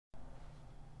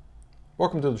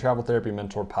Welcome to the Travel Therapy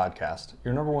Mentor Podcast,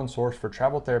 your number one source for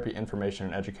travel therapy information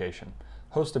and education,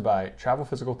 hosted by travel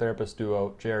physical therapist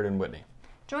duo Jared and Whitney.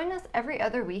 Join us every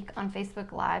other week on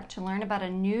Facebook Live to learn about a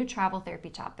new travel therapy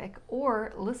topic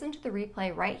or listen to the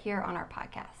replay right here on our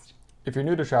podcast. If you're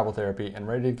new to travel therapy and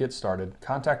ready to get started,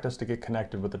 contact us to get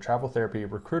connected with the travel therapy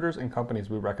recruiters and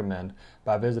companies we recommend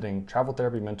by visiting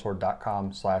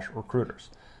traveltherapymentor.com/recruiters.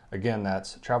 Again,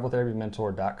 that's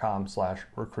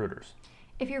traveltherapymentor.com/recruiters.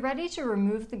 If you're ready to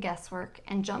remove the guesswork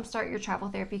and jumpstart your travel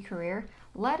therapy career,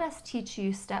 let us teach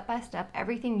you step by step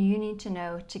everything you need to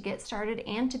know to get started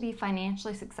and to be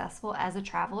financially successful as a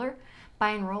traveler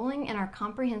by enrolling in our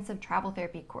comprehensive travel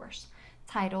therapy course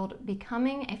titled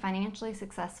Becoming a Financially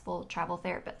Successful Travel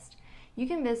Therapist. You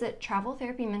can visit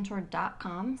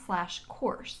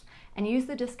traveltherapymentor.com/course and use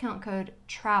the discount code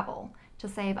TRAVEL to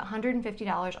save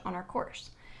 $150 on our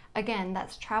course. Again,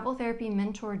 that's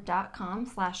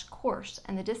traveltherapymentor.com/course,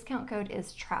 and the discount code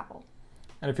is TRAVEL.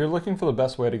 And if you're looking for the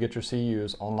best way to get your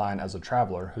CEUs online as a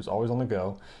traveler who's always on the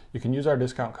go, you can use our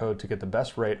discount code to get the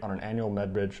best rate on an annual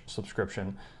MedBridge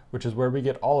subscription, which is where we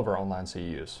get all of our online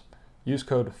CEUs. Use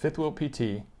code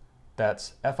FIFTHWHEELPT,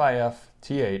 that's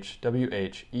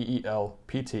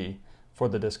FIFTHWHEELPT, for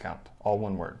the discount, all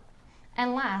one word.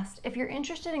 And last, if you're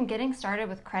interested in getting started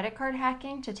with credit card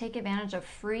hacking to take advantage of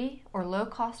free or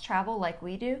low-cost travel like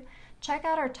we do, check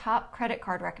out our top credit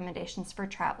card recommendations for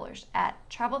travelers at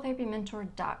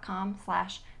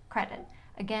traveltherapymentor.com/credit.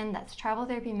 Again, that's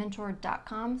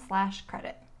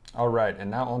traveltherapymentor.com/credit. All right,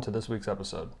 and now on to this week's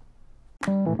episode.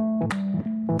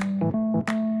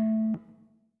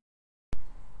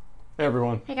 Hey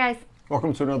everyone. Hey guys.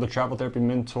 Welcome to another Travel Therapy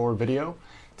Mentor video.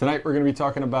 Tonight we're going to be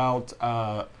talking about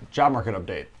job market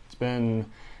update. It's been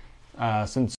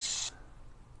since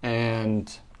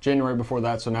and January before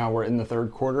that, so now we're in the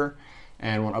third quarter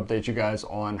and want to update you guys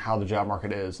on how the job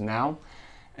market is now.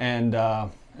 And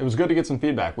it was good to get some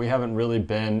feedback. We haven't really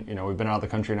been, we've been out of the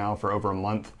country now for over a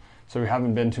month, so we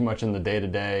haven't been too much in the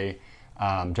day-to-day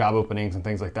job openings and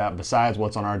things like that, besides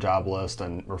what's on our job list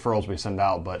and referrals we send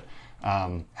out, but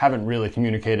haven't really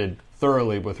communicated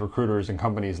thoroughly with recruiters and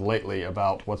companies lately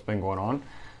about what's been going on.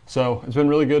 So it's been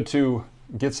really good to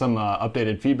get some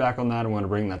updated feedback on that. I want to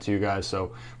bring that to you guys.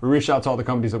 So we reached out to all the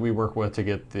companies that we work with to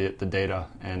get the data,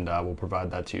 and we'll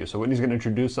provide that to you. So Whitney's going to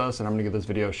introduce us, and I'm going to get this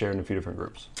video shared in a few different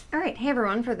groups. All right. Hey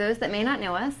everyone. For those that may not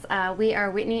know us, we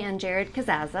are Whitney and Jared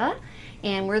Kazaza,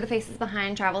 and we're the faces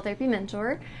behind Travel Therapy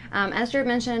Mentor. As Jared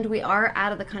mentioned, we are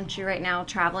out of the country right now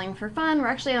traveling for fun. We're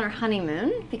actually on our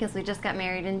honeymoon because we just got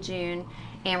married in June,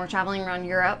 and we're traveling around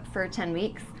Europe for 10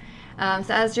 weeks.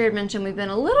 So as Jared mentioned, we've been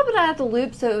a little bit out of the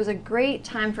loop, so it was a great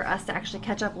time for us to actually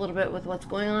catch up a little bit with what's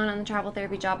going on in the travel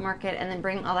therapy job market and then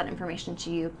bring all that information to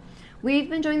you. We've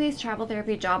been doing these travel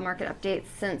therapy job market updates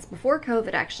since before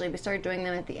COVID, actually. We started doing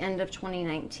them at the end of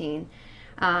 2019.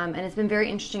 And it's been very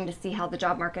interesting to see how the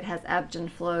job market has ebbed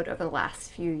and flowed over the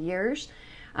last few years.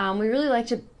 We really like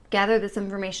to gather this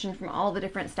information from all the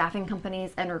different staffing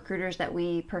companies and recruiters that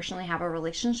we personally have a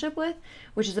relationship with,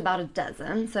 which is about a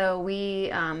dozen. So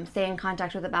we stay in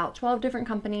contact with about 12 different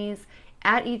companies.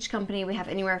 At each company, we have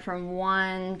anywhere from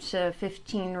 1 to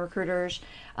 15 recruiters.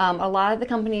 A lot of the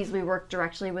companies, we work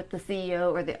directly with the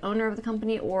CEO or the owner of the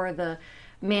company or the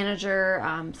manager,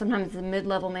 sometimes the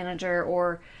mid-level manager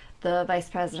or the vice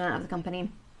president of the company.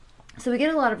 So we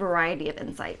get a lot of variety of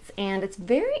insights, and it's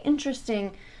very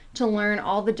interesting to learn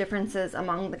all the differences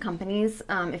among the companies.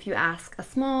 If you ask a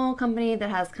small company that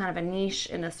has kind of a niche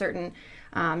in a certain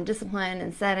discipline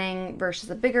and setting versus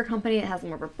a bigger company that has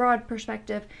more of a broad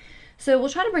perspective. So we'll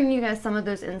try to bring you guys some of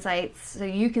those insights so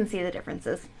you can see the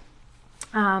differences.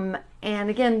 And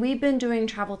again, we've been doing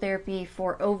travel therapy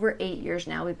for over 8 years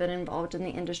now. We've been involved in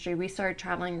the industry. We started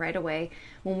traveling right away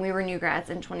when we were new grads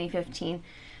in 2015.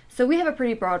 So we have a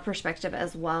pretty broad perspective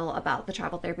as well about the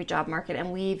travel therapy job market,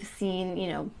 and we've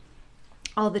seen,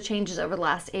 all the changes over the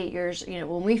last 8 years,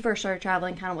 when we first started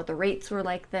traveling, kind of what the rates were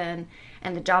like then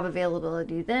and the job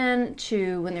availability then,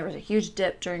 to when there was a huge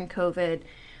dip during COVID,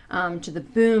 to the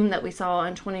boom that we saw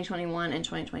in 2021 and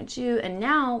 2022. And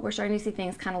now we're starting to see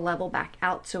things kind of level back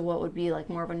out to what would be like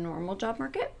more of a normal job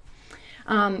market.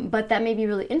 But that may be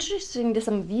really interesting to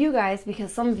some of you guys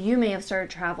because some of you may have started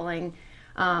traveling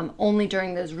only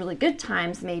during those really good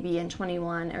times, maybe in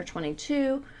 21 or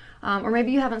 22, or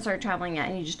maybe you haven't started traveling yet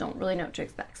and you just don't really know what to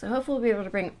expect. So hopefully we'll be able to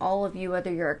bring all of you, whether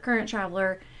you're a current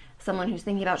traveler, someone who's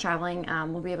thinking about traveling,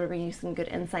 we'll be able to bring you some good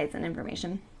insights and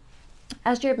information.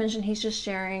 As Jared mentioned, he's just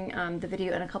sharing the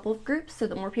video in a couple of groups so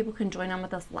that more people can join on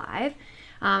with us live.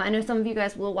 I know some of you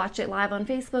guys will watch it live on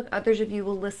Facebook. Others of you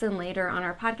will listen later on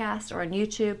our podcast or on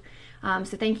YouTube.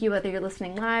 So thank you whether you're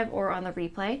listening live or on the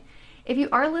replay. If you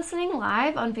are listening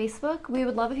live on Facebook, we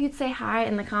would love if you'd say hi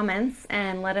in the comments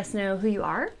and let us know who you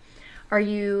are. Are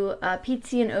you a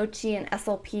PT and OT and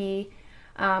SLP?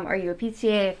 Are you a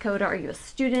PTA, a CODA? Are you a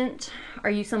student?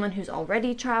 Are you someone who's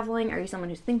already traveling? Are you someone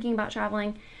who's thinking about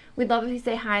traveling? We'd love if you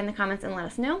say hi in the comments and let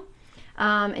us know.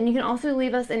 And you can also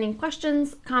leave us any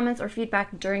questions, comments, or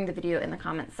feedback during the video in the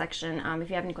comments section if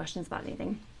you have any questions about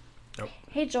anything. Yep.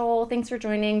 Hey Joel, thanks for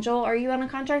joining. Joel, are you on a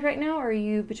contract right now or are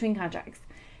you between contracts?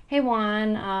 Hey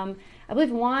Juan, I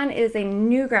believe Juan is a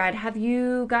new grad. Have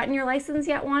you gotten your license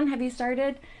yet, Juan? Have you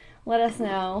started? Let us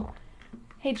know.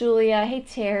 Hey Julia, hey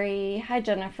Terry, hi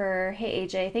Jennifer, hey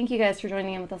AJ. Thank you guys for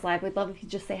joining in with us live. We'd love if you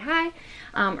just say hi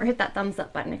or hit that thumbs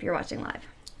up button if you're watching live.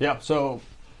 Yeah, so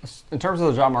in terms of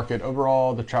the job market,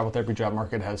 overall the travel therapy job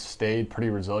market has stayed pretty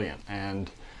resilient,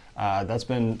 and that's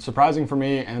been surprising for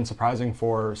me and surprising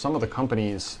for some of the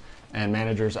companies and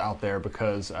managers out there,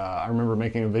 because I remember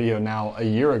making a video now a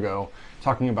year ago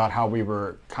talking about how we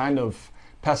were kind of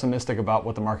pessimistic about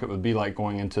what the market would be like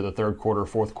going into the third quarter,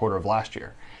 fourth quarter of last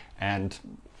year. And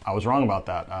I was wrong about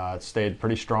that. It stayed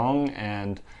pretty strong,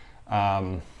 and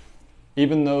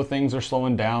even though things are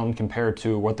slowing down compared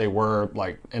to what they were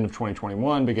like end of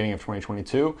 2021, beginning of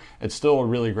 2022, it's still a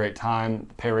really great time.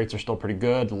 Pay rates are still pretty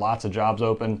good, lots of jobs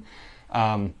open.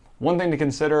 One thing to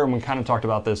consider, and we kind of talked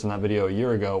about this in that video a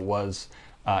year ago, was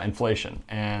inflation.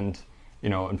 And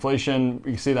inflation,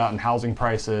 you see that in housing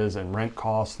prices and rent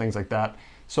costs, things like that.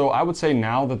 So I would say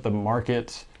now that the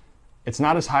market, it's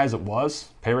not as high as it was,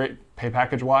 pay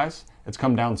package wise. It's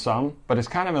come down some, but it's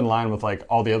kind of in line with like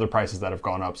all the other prices that have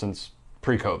gone up since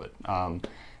pre-COVID.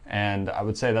 And I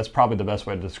would say that's probably the best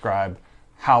way to describe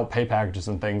how pay packages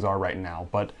and things are right now.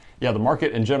 But yeah, the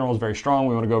market in general is very strong.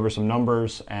 We want to go over some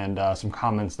numbers and some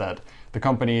comments that the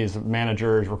companies,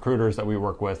 managers, recruiters that we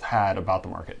work with had about the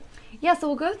market. Yeah, so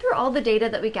we'll go through all the data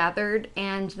that we gathered,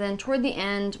 and then toward the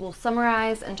end, we'll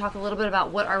summarize and talk a little bit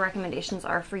about what our recommendations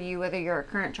are for you, whether you're a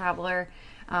current traveler,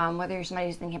 whether you're somebody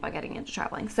who's thinking about getting into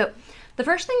traveling. So the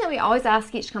first thing that we always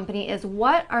ask each company is,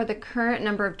 what are the current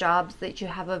number of jobs that you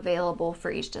have available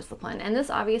for each discipline? And this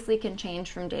obviously can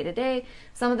change from day to day.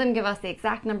 Some of them give us the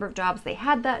exact number of jobs they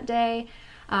had that day,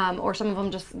 or some of them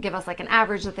just give us like an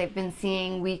average that they've been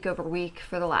seeing week over week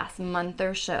for the last month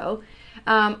or so.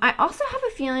 I also have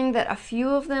a feeling that a few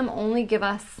of them only give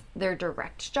us their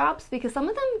direct jobs, because some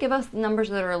of them give us numbers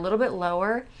that are a little bit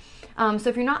lower. So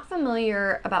if you're not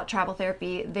familiar about travel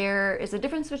therapy, there is a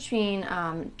difference between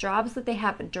jobs that they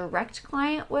have a direct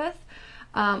client with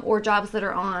or jobs that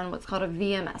are on what's called a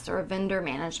VMS, or a vendor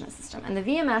management system. And the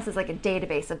VMS is like a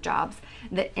database of jobs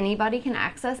that anybody can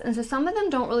access. And so some of them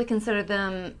don't really consider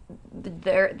them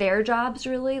their jobs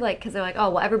really, like, because they're like, oh,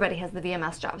 well, everybody has the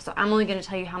VMS job, so I'm only going to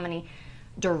tell you how many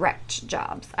direct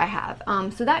jobs I have.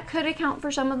 So that could account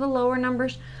for some of the lower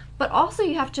numbers. But also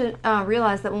you have to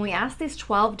realize that when we ask these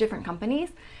 12 different companies,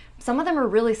 some of them are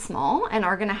really small and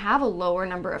are going to have a lower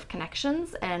number of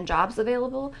connections and jobs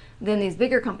available than these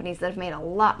bigger companies that have made a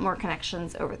lot more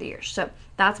connections over the years. So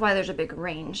that's why there's a big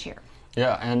range here.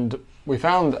 Yeah, and we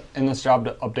found in this job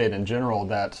update in general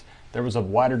that there was a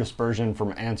wider dispersion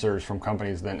from answers from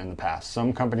companies than in the past.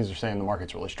 Some companies are saying the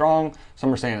market's really strong.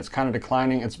 Some are saying it's kind of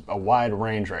declining. It's a wide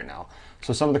range right now.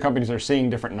 So some of the companies are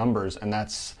seeing different numbers, and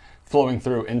that's flowing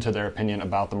through into their opinion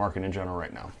about the market in general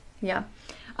right now. Yeah.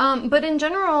 But in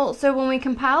general, so when we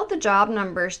compiled the job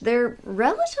numbers, they're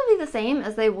relatively the same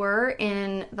as they were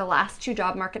in the last two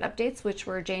job market updates, which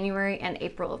were January and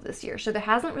April of this year. So there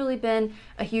hasn't really been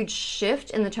a huge shift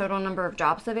in the total number of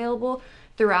jobs available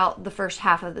throughout the first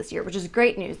half of this year, which is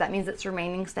great news. That means it's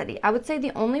remaining steady. I would say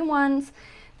the only ones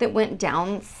that went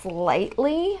down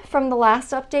slightly from the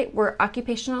last update were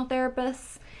occupational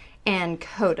therapists and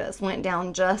CODAs went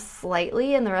down just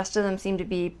slightly, and the rest of them seem to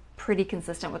be pretty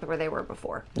consistent with where they were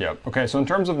before. Yeah. Okay. So in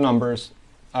terms of numbers,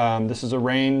 this is a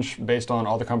range based on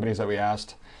all the companies that we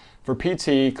asked. For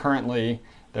PT, currently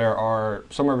there are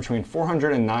somewhere between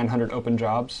 400 and 900 open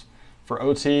jobs. For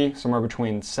OT, somewhere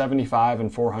between 75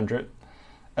 and 400.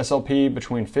 SLP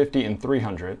between 50 and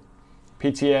 300.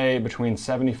 PTA between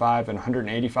 75 and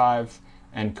 185,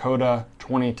 and CODA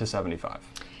 20 to 75.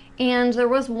 And there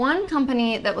was one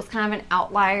company that was kind of an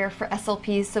outlier for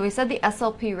SLPs. So we said the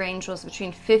SLP range was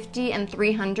between 50 and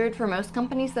 300 for most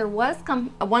companies. There was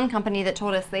one company that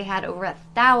told us they had over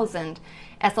 1,000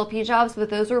 SLP jobs, but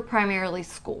those were primarily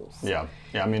schools. Yeah.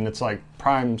 I mean, it's like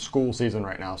prime school season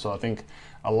right now. So I think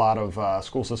a lot of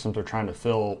school systems are trying to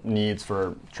fill needs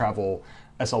for travel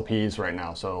SLPs right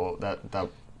now. So that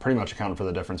pretty much accounted for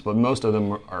the difference, but most of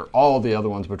them are all the other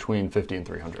ones between 50 and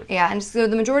 300. Yeah, and so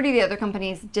the majority of the other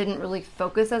companies didn't really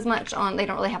focus as much on, they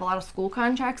don't really have a lot of school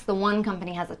contracts. The one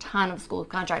company has a ton of school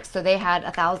contracts, so they had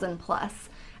 1,000 plus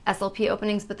SLP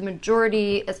openings, but the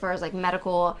majority, as far as like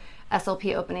medical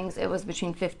SLP openings, it was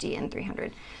between 50 and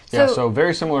 300. So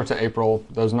very similar to April.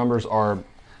 Those numbers are,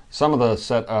 some of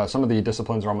the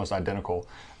disciplines are almost identical,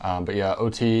 but yeah,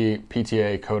 OT,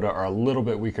 PTA, CODA are a little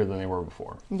bit weaker than they were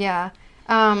before. Yeah.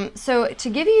 So to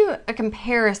give you a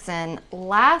comparison,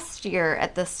 last year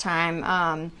at this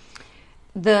time,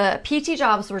 the PT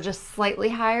jobs were just slightly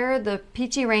higher. The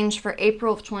PT range for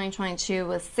April of 2022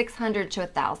 was 600 to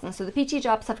 1,000. So the PT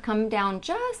jobs have come down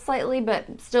just slightly,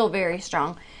 but still very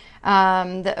strong.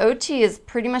 The OT is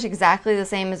pretty much exactly the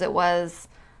same as it was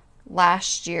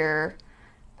last year.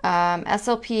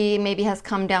 SLP maybe has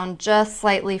come down just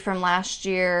slightly from last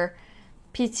year.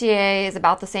 PTA is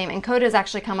about the same, and CODA has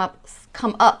actually come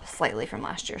up slightly from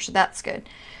last year, so that's good.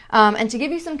 And to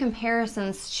give you some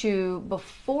comparisons to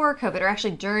before COVID, or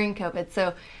actually during COVID,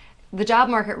 so the job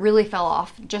market really fell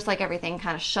off, just like everything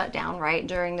kind of shut down, right,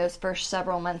 during those first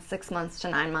several months, 6 months to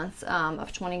 9 months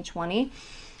of 2020.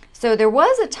 So there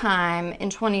was a time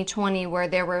in 2020 where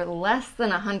there were less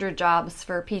than 100 jobs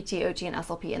for PT, OT, and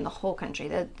SLP in the whole country.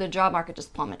 The job market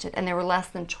just plummeted, and there were less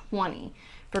than 20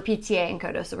 for PTA and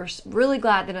CODA. So we're really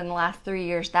glad that in the last 3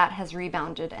 years that has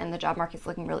rebounded and the job market's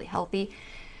looking really healthy.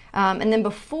 And then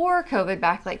before COVID,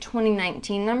 back like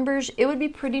 2019 numbers, it would be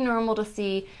pretty normal to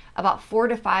see about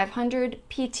 400 to 500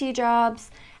 PT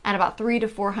jobs and about 300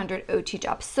 to 400 OT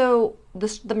jobs. So the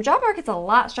job market's a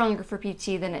lot stronger for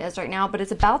PT than it is right now, but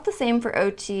it's about the same for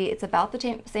OT, it's about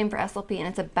the same for SLP, and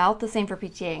it's about the same for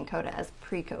PTA and CODA as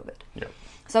pre-COVID. Yep.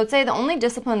 So I'd say the only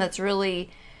discipline that's really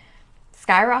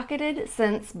skyrocketed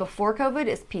since before COVID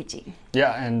is PT.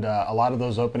 Yeah, and a lot of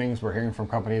those openings we're hearing from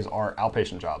companies are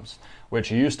outpatient jobs,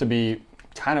 which used to be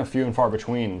kind of few and far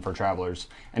between for travelers.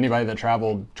 Anybody that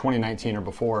traveled 2019 or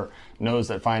before knows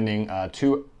that finding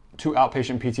two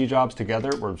outpatient PT jobs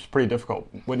together was pretty difficult.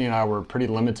 Whitney and I were pretty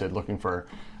limited looking for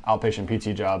outpatient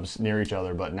PT jobs near each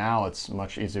other, but now it's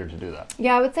much easier to do that.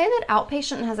 Yeah, I would say that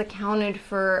outpatient has accounted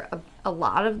for a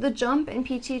lot of the jump in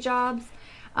PT jobs.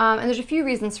 And there's a few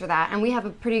reasons for that, and we have a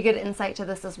pretty good insight to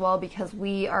this as well because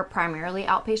we are primarily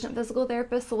outpatient physical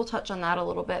therapists, so we'll touch on that a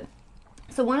little bit.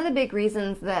 So one of the big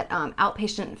reasons that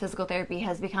outpatient physical therapy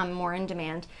has become more in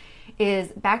demand is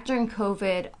back during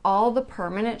COVID, all the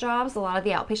permanent jobs, a lot of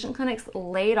the outpatient clinics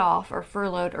laid off or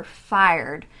furloughed or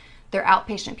fired their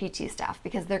outpatient PT staff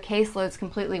because their caseloads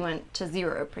completely went to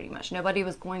zero pretty much. Nobody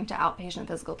was going to outpatient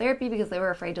physical therapy because they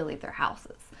were afraid to leave their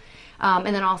houses.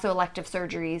 And then also elective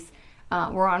surgeries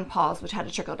were on pause, which had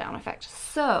a trickle-down effect.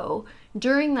 So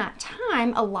during that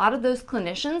time, a lot of those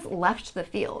clinicians left the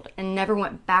field and never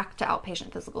went back to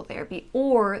outpatient physical therapy,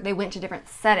 or they went to different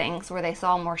settings where they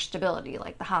saw more stability,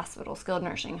 like the hospital, skilled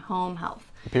nursing, home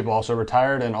health. People also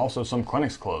retired, and also some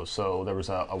clinics closed, so there was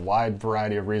a wide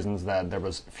variety of reasons that there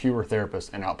was fewer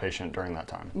therapists in outpatient during that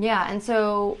time. Yeah, and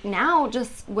so now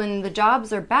just when the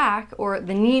jobs are back, or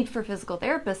the need for physical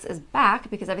therapists is back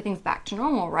because everything's back to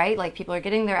normal, right? Like people are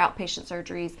getting their outpatient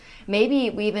surgeries. Maybe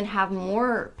we even have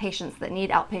more patients that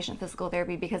need outpatient physical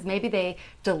therapy because maybe they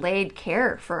delayed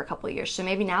care for a couple of years. So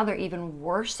maybe now they're even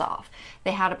worse off.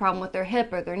 They had a problem with their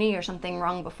hip or their knee or something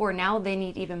wrong before. Now they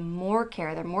need even more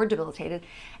care. They're more debilitated.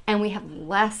 And we have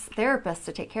less therapists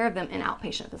to take care of them in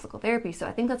outpatient physical therapy. So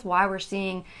I think that's why we're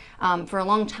seeing, for a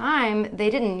long time,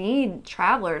 they didn't need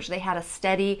travelers. They had a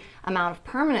steady amount of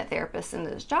permanent therapists in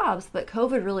those jobs, but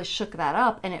COVID really shook that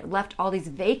up and it left all these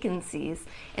vacancies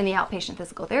in the outpatient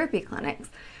physical therapy clinics.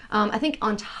 I think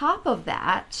on top of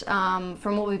that,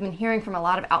 from what we've been hearing from a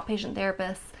lot of outpatient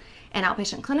therapists and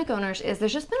outpatient clinic owners, is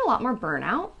there's just been a lot more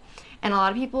burnout. And a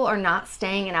lot of people are not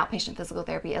staying in outpatient physical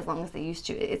therapy as long as they used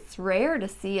to. It's rare to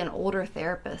see an older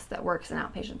therapist that works in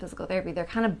outpatient physical therapy. They're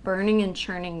kind of burning and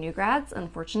churning new grads,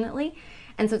 unfortunately.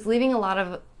 And so it's leaving a lot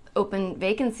of open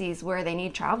vacancies where they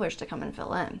need travelers to come and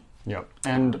fill in. Yep.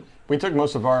 And we took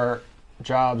most of our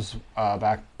jobs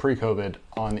back pre-COVID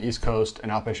on the East Coast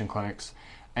in outpatient clinics.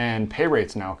 And pay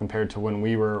rates now compared to when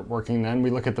we were working then, we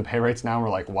look at the pay rates now and we're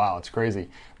like, wow, it's crazy.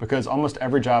 Because almost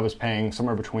every job is paying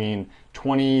somewhere between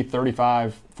 20,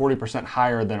 35, 40%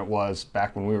 higher than it was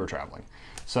back when we were traveling.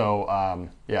 So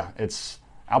yeah, it's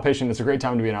outpatient. It's a great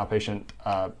time to be an outpatient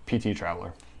PT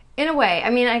traveler. In a way. I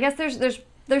mean, I guess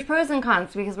there's pros and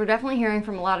cons because we're definitely hearing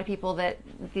from a lot of people that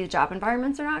the job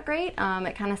environments are not great.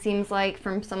 It kind of seems like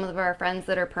from some of our friends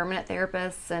that are permanent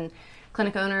therapists and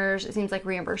clinic owners, it seems like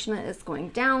reimbursement is going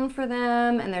down for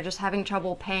them and they're just having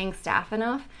trouble paying staff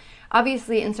enough.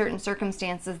 Obviously, in certain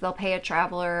circumstances, they'll pay a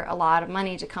traveler a lot of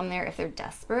money to come there if they're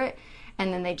desperate,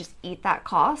 and then they just eat that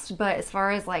cost. But as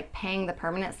far as like paying the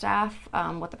permanent staff,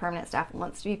 what the permanent staff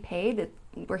wants to be paid,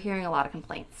 we're hearing a lot of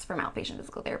complaints from outpatient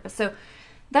physical therapists. So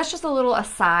that's just a little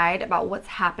aside about what's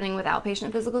happening with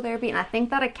outpatient physical therapy, and I think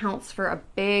that accounts for a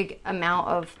big amount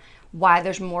of why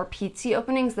there's more PT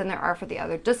openings than there are for the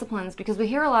other disciplines, because we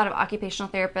hear a lot of occupational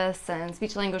therapists and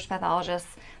speech language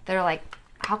pathologists that are like,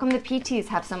 how come the PTs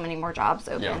have so many more jobs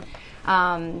open?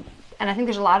 Yeah. And I think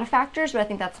there's a lot of factors, but I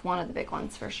think that's one of the big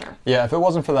ones for sure. Yeah, if it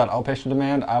wasn't for that outpatient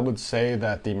demand, I would say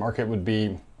that the market would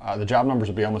be, the job numbers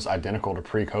would be almost identical to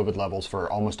pre-COVID levels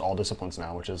for almost all disciplines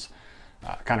now, which is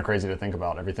kind of crazy to think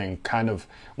about. Everything kind of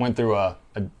went through a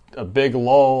big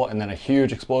lull and then a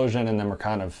huge explosion, and then we're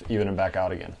kind of evening back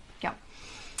out again. Yeah.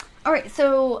 All right,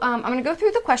 so I'm going to go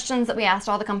through the questions that we asked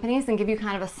all the companies and give you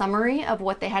kind of a summary of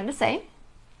what they had to say.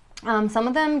 Some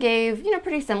of them gave,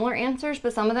 pretty similar answers,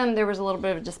 but some of them there was a little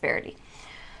bit of a disparity.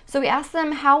 So we asked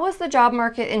them, how was the job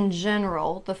market in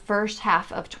general the first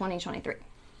half of 2023?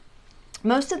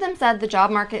 Most of them said the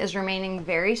job market is remaining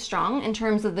very strong in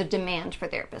terms of the demand for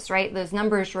therapists, right? Those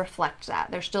numbers reflect that.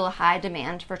 There's still a high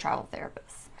demand for travel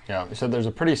therapists. Yeah, we said there's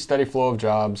a pretty steady flow of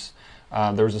jobs.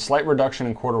 There was a slight reduction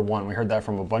in Q1. We heard that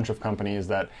from a bunch of companies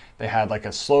that they had like a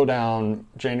slowdown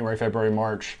January, February,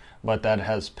 March, but that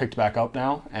has picked back up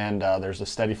now, and there's a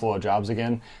steady flow of jobs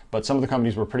again. But some of the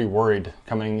companies were pretty worried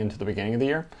coming into the beginning of the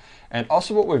year. And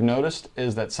also what we've noticed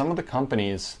is that some of the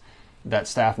companies that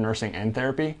staff nursing and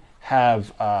therapy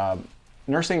have,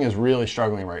 nursing is really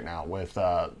struggling right now with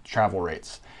travel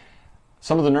rates.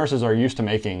 Some of the nurses are used to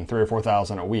making $3,000 or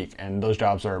 $4,000 a week, and those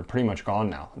jobs are pretty much gone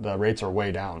now. The rates are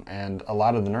way down, and a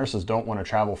lot of the nurses don't want to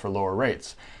travel for lower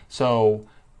rates. So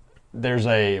there's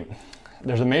a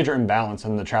major imbalance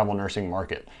in the travel nursing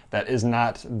market that is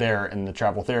not there in the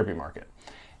travel therapy market.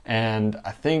 And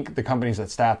I think the companies that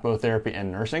staff both therapy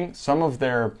and nursing, some of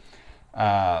their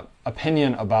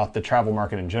opinion about the travel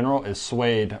market in general is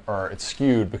swayed or it's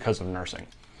skewed because of nursing.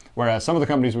 Whereas some of the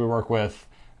companies we work with,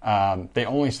 they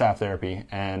only staff therapy,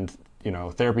 and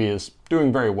therapy is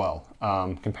doing very well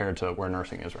compared to where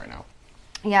nursing is right now.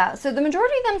 Yeah, so the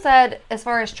majority of them said, as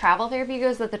far as travel therapy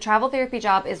goes, that the travel therapy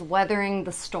job is weathering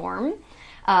the storm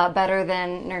better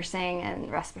than nursing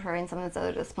and respiratory and some of those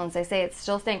other disciplines. They say it's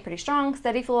still staying pretty strong,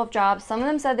 steady flow of jobs. Some of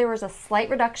them said there was a slight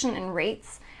reduction in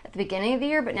rates at the beginning of the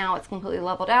year, but now it's completely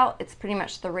leveled out. It's pretty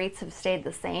much the rates have stayed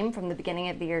the same from the beginning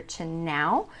of the year to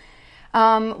now.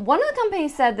 One of the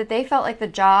companies said that they felt like the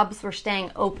jobs were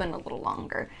staying open a little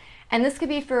longer. And this could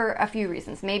be for a few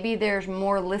reasons. Maybe there's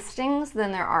more listings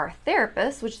than there are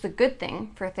therapists, which is a good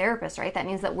thing for therapists, right? That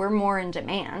means that we're more in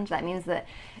demand. That means that,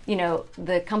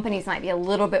 the companies might be a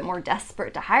little bit more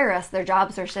desperate to hire us. Their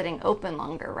jobs are sitting open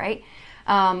longer, right?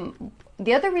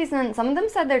 The other reason, some of them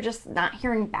said they're just not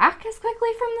hearing back as quickly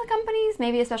from the companies,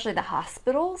 maybe especially the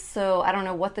hospitals. So I don't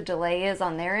know what the delay is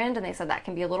on their end, and they said that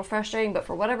can be a little frustrating, but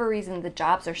for whatever reason, the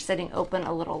jobs are sitting open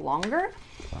a little longer.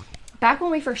 Back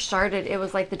when we first started, it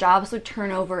was like the jobs would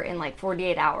turn over in like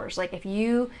 48 hours. Like if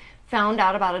you found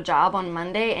out about a job on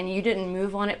Monday and you didn't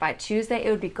move on it by Tuesday,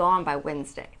 it would be gone by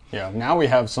Wednesday. Yeah, now we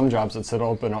have some jobs that sit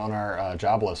open on our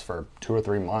job list for 2 or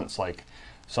 3 months. Like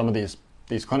some of these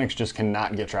clinics just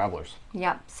cannot get travelers.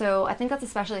 Yeah, so I think that's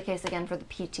especially the case again for the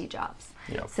PT jobs,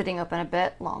 sitting open a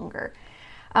bit longer.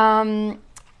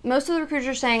 Most of the recruiters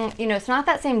are saying, it's not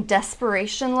that same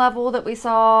desperation level that we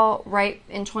saw right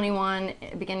in 21,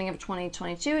 beginning of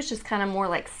 2022. It's just kind of more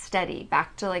like steady,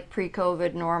 back to like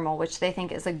pre-COVID normal, which they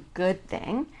think is a good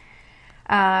thing.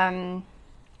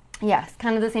 Yes,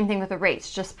 kind of the same thing with the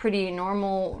rates, just pretty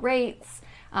normal rates.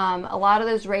 A lot of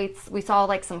those rates, we saw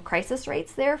like some crisis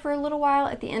rates there for a little while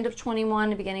at the end of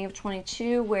 21, the beginning of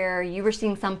 22, where you were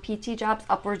seeing some PT jobs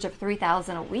upwards of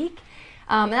 $3,000 a week.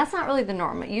 And that's not really the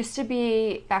norm. It used to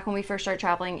be, back when we first started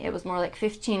traveling, it was more like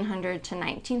 $1,500 to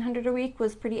 $1,900 a week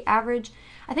was pretty average.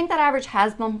 I think that average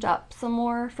has bumped up some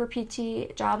more for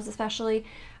PT jobs especially.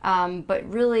 But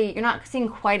really, you're not seeing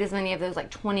quite as many of those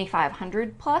like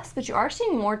 2,500 plus, but you are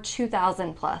seeing more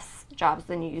 2,000 plus jobs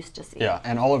than you used to see. Yeah,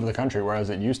 and all over the country, whereas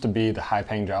it used to be the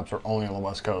high-paying jobs were only on the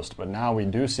West Coast. But now we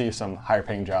do see some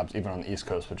higher-paying jobs even on the East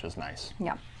Coast, which is nice.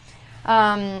 Yeah.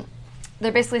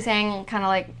 They're basically saying, kind of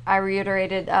like I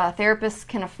reiterated, therapists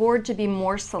can afford to be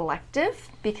more selective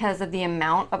because of the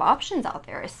amount of options out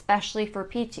there, especially for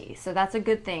PT. So that's a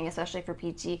good thing, especially for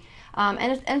PT.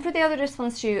 And for the other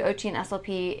disciplines too, OT and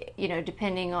SLP,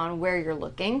 depending on where you're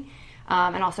looking,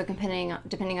 and also depending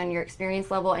on your experience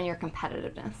level and your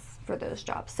competitiveness. for those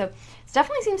jobs. So it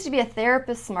definitely seems to be a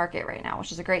therapist's market right now,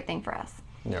 which is a great thing for us.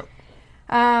 Yep.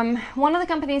 One of the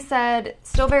companies said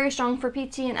still very strong for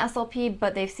PT and SLP,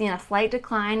 but they've seen a slight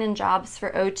decline in jobs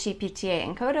for OT, PTA,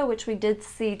 and CODA, which we did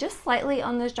see just slightly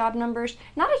on those job numbers.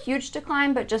 Not a huge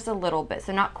decline, but just a little bit.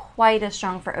 So not quite as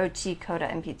strong for OT,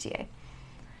 CODA, and PTA.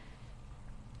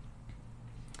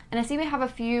 And I see we have a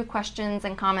few questions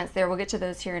and comments there. We'll get to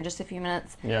those here in just a few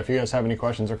minutes. Yeah, if you guys have any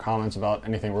questions or comments about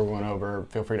anything we're going over,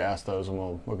 feel free to ask those, and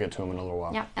we'll get to them in a little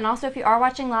while. Yeah, and also if you are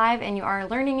watching live and you are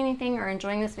learning anything or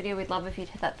enjoying this video, we'd love if you'd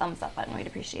hit that thumbs up button. We'd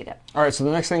appreciate it. All right, so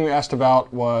the next thing we asked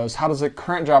about was how does the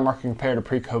current job market compare to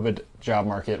pre-COVID job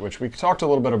market, which we talked a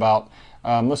little bit about.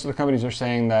 Most of the companies are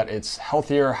saying that it's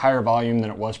healthier, higher volume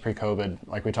than it was pre-COVID.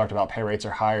 Like we talked about, pay rates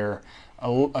are higher.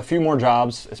 A few more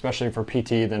jobs, especially for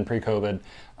PT, than pre-COVID.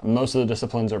 Most of the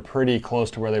disciplines are pretty close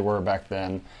to where they were back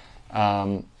then.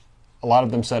 A lot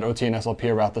of them said OT and SLP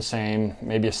are about the same,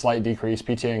 maybe a slight decrease,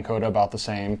 PTA and CODA about the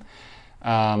same.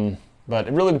 But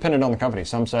it really depended on the company.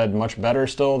 Some said much better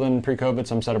still than pre-COVID,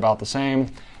 some said about the same.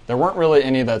 There weren't really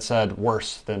any that said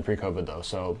worse than pre-COVID though,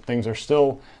 so things are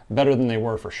still better than they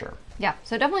were for sure. Yeah,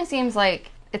 so it definitely seems like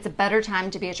it's a better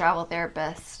time to be a travel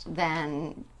therapist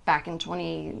than back in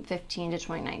 2015 to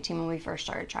 2019 when we first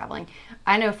started traveling.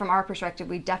 I know from our perspective,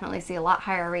 we definitely see a lot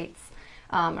higher rates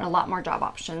and a lot more job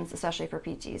options, especially for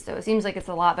PTs. So it seems like it's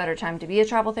a lot better time to be a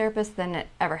travel therapist than it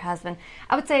ever has been.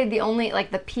 I would say the only,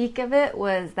 like the peak of it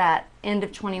was that end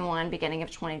of 21, beginning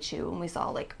of 22, when we saw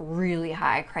like really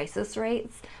high crisis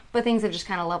rates, but things have just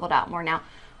kind of leveled out more now.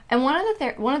 And one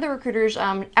of the recruiters,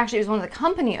 actually it was one of the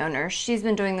company owners, she's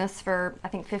been doing this for I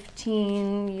think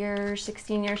 15 years,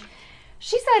 16 years.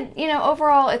 She said, you know,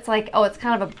 overall it's like, oh, it's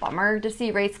kind of a bummer to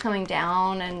see rates coming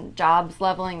down and jobs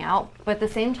leveling out. But at the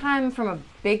same time, from a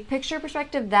big picture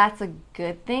perspective, that's a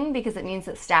good thing because it means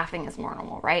that staffing is more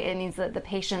normal, right? It means that the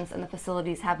patients and the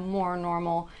facilities have more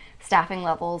normal staffing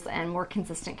levels and more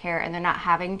consistent care, and they're not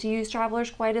having to use travelers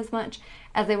quite as much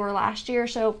as they were last year.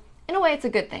 So in a way, it's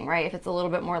a good thing, right? If it's a little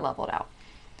bit more leveled out.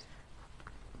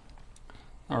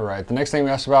 All right, the next thing we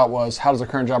asked about was how does the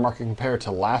current job market compare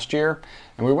to last year?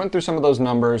 And we went through some of those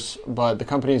numbers, but the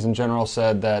companies in general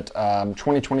said that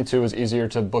 2022 was easier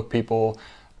to book people.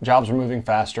 Jobs are moving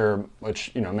faster,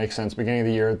 which makes sense. Beginning of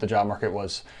the year, the job market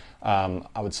was, I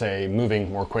would say, moving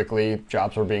more quickly.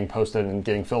 Jobs were being posted and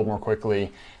getting filled more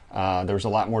quickly. There was a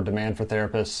lot more demand for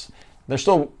therapists. There's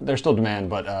still demand,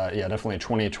 but yeah, definitely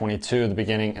 2022, the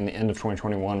beginning and the end of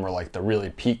 2021 were like the really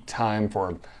peak time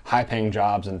for high-paying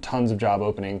jobs and tons of job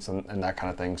openings and that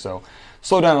kind of thing. So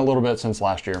slowed down a little bit since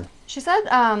last year. She said,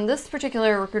 this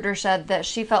particular recruiter said that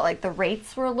she felt like the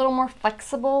rates were a little more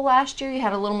flexible last year. You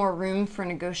had a little more room for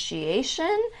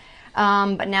negotiation.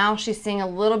 But now she's seeing a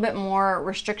little bit more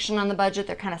restriction on the budget.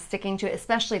 They're kind of sticking to it,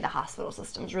 especially the hospital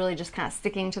systems, really just kind of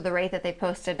sticking to the rate that they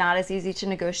posted. Not as easy to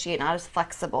negotiate, not as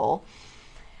flexible.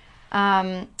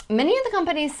 Many of the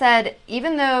companies said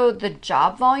even though the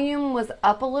job volume was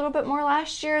up a little bit more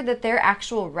last year, that their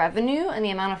actual revenue and the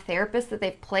amount of therapists that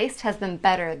they've placed has been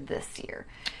better this year.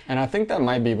 And I think that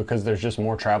might be because there's just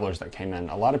more travelers that came in.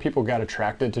 A lot of people got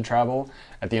attracted to travel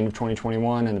at the end of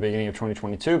 2021 and the beginning of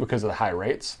 2022 because of the high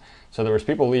rates. So there was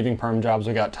people leaving perm jobs.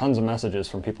 We got tons of messages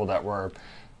from people that were,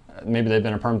 maybe they've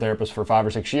been a perm therapist for 5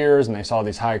 or 6 years and they saw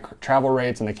these high travel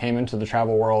rates and they came into the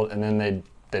travel world and then they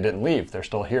didn't leave. They're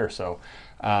still here. So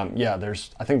yeah,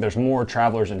 I think there's more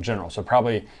travelers in general. So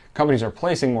probably companies are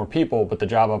placing more people, but the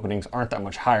job openings aren't that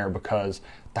much higher because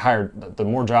the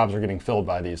more jobs are getting filled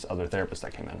by these other therapists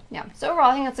that came in. Yeah. So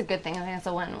overall, I think that's a good thing. I think that's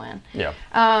a win-win. Yeah.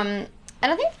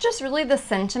 And I think just really the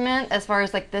sentiment as far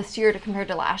as like this year to compared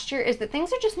to last year is that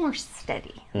things are just more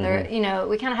steady. Mm-hmm. They're,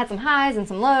 we kind of had some highs and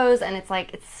some lows, and it's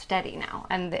like it's steady now,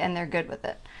 and they're good with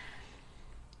it.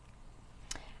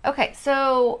 Okay,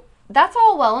 so that's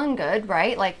all well and good,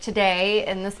 right? Like today,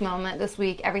 in this moment, this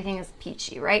week, everything is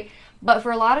peachy, right? But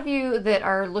for a lot of you that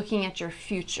are looking at your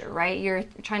future, right? You're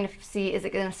trying to see, is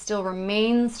it going to still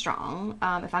remain strong?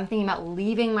 If I'm thinking about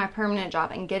leaving my permanent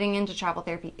job and getting into travel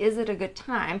therapy, is it a good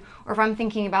time? Or if I'm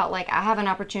thinking about like, I have an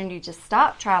opportunity to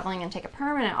stop traveling and take a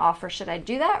permanent offer, should I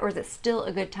do that? Or is it still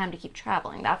a good time to keep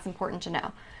traveling? That's important to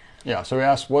know. Yeah, so we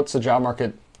asked, what's the job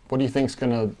market, what is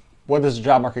the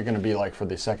job market going to be like for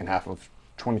the second half of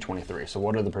 2023? So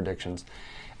what are the predictions?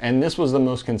 And this was the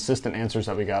most consistent answers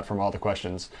that we got from all the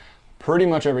questions. Pretty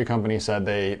much every company said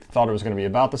they thought it was going to be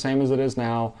about the same as it is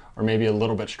now, or maybe a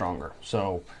little bit stronger.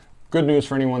 So good news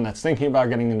for anyone that's thinking about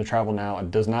getting into travel now.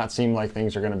 It does not seem like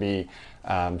things are going to be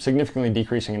significantly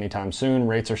decreasing anytime soon.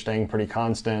 Rates are staying pretty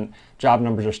constant. Job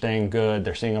numbers are staying good.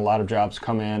 They're seeing a lot of jobs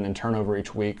come in and turnover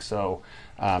each week. So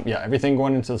yeah, everything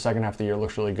going into the second half of the year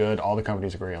looks really good. All the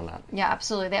companies agree on that. Yeah,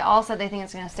 absolutely. They all said they think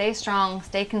it's going to stay strong,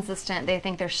 stay consistent. They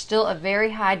think there's still a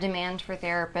very high demand for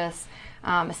therapists,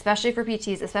 especially for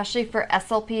PTs, especially for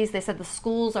SLPs. They said the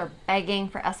schools are begging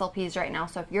for SLPs right now.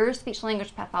 So if you're a speech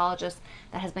language pathologist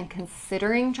that has been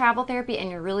considering travel therapy and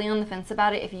you're really on the fence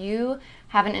about it, if you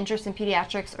have an interest in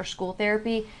pediatrics or school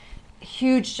therapy,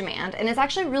 huge demand. And it's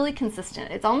actually really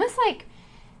consistent. It's almost like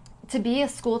to be a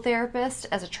school therapist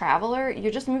as a traveler,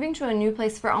 you're just moving to a new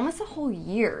place for almost a whole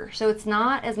year. So it's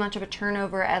not as much of a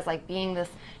turnover as like being this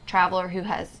traveler who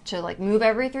has to like move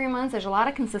every 3 months. There's a lot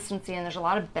of consistency and there's a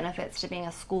lot of benefits to being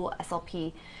a school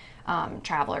SLP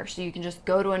traveler. So you can just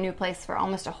go to a new place for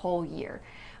almost a whole year.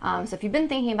 So if you've been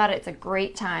thinking about it, it's a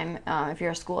great time if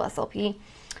you're a school SLP.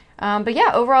 But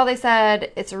yeah, overall they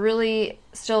said it's really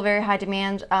still very high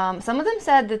demand. Some of them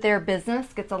said that their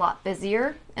business gets a lot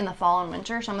busier in the fall and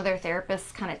winter. Some of their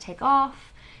therapists kind of take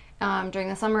off during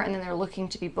the summer, and then they're looking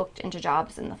to be booked into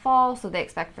jobs in the fall, so they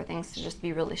expect for things to just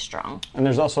be really strong. And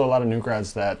there's also a lot of new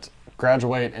grads that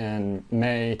graduate in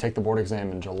May, take the board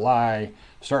exam in July,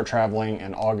 start traveling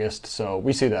in August. So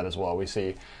we see that as well. We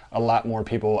see a lot more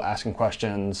people asking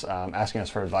questions, asking us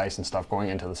for advice and stuff going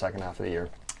into the second half of the year.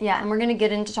 Yeah, and we're going to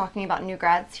get into talking about new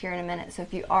grads here in a minute. So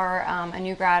if you are a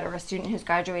new grad or a student who's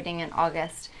graduating in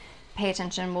August, pay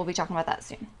attention. We'll be talking about that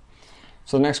soon.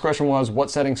 So the next question was, what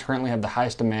settings currently have the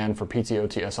highest demand for PT,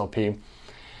 OT, SLP?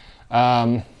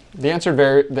 The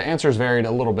answers varied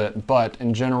a little bit, but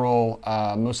in general,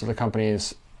 most of the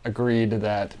companies agreed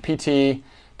that PT,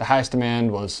 the highest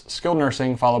demand was skilled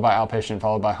nursing, followed by outpatient,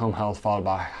 followed by home health, followed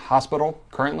by hospital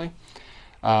currently.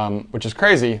 Which is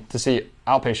crazy to see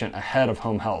outpatient ahead of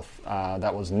home health.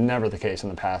 That was never the case in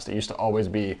the past. It used to always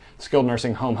be skilled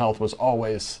nursing, home health was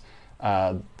always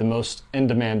the most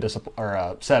in-demand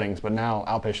settings, but now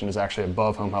outpatient is actually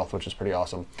above home health, which is pretty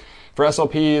awesome. For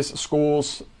SLPs,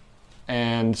 schools,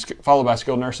 and followed by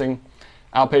skilled nursing,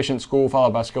 outpatient, school,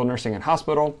 followed by skilled nursing and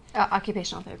hospital.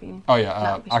 Occupational therapy. Oh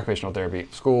yeah, occupational therapy,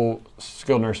 school,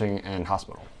 skilled nursing, and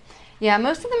hospital. Yeah,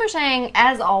 most of them are saying,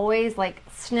 as always, like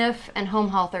SNF and home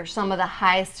health are some of the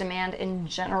highest demand in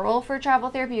general for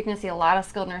travel therapy. You're going to see a lot of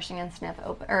skilled nursing and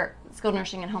skilled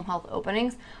nursing and home health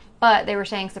openings. But they were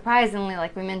saying, surprisingly,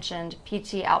 like we mentioned,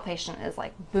 PT outpatient is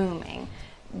like booming,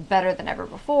 better than ever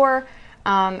before,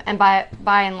 and by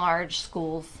and large,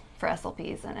 schools for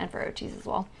SLPs and for OTs as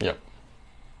well. Yep.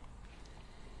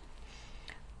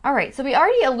 All right, so we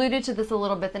already alluded to this a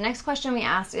little bit. The next question we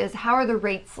asked is, how are the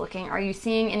rates looking? Are you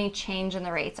seeing any change in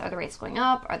the rates? Are the rates going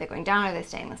up? Are they going down? Are they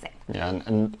staying the same? Yeah,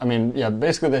 and I mean, yeah,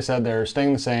 basically they said they're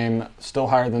staying the same, still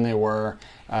higher than they were.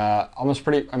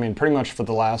 Pretty much for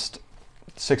the last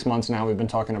 6 months now, we've been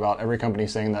talking about every company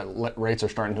saying that rates are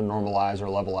starting to normalize or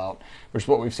level out, which is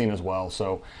what we've seen as well.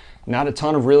 So not a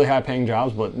ton of really high paying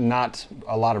jobs, but not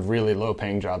a lot of really low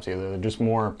paying jobs either. They're just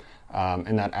more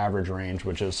in that average range,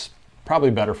 which is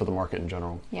probably better for the market in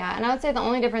general. Yeah, and I would say the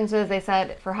only difference is they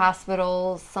said for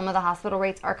hospitals, some of the hospital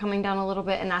rates are coming down a little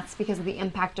bit, and that's because of the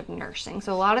impact of nursing.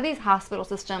 So a lot of these hospital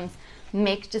systems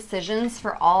make decisions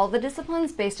for all the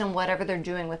disciplines based on whatever they're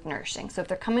doing with nursing. So if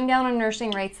they're coming down on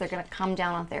nursing rates, they're going to come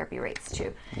down on therapy rates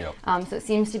too. Yep. So it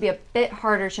seems to be a bit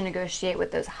harder to negotiate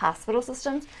with those hospital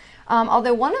systems.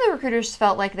 Although one of the recruiters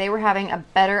felt like they were having a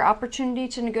better opportunity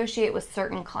to negotiate with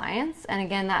certain clients. And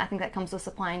again, I think that comes with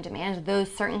supply and demand. Those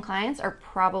certain clients are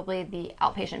probably the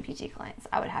outpatient PT clients,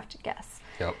 I would have to guess.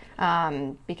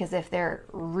 Yep. Because if they're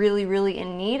really, really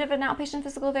in need of an outpatient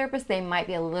physical therapist, they might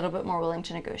be a little bit more willing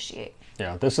to negotiate.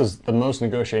 Yeah, this is the most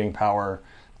negotiating power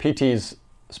PTs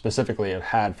specifically have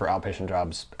had for outpatient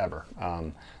jobs ever.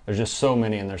 There's just so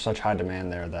many and there's such high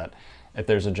demand there that if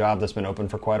there's a job that's been open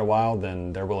for quite a while,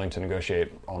 then they're willing to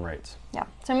negotiate on rates. Yeah,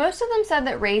 so most of them said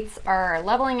that rates are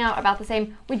leveling out about the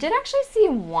same. We did actually see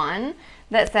one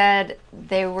that said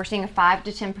they were seeing a 5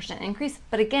 to 10% increase,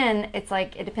 but again, it's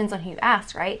like, it depends on who you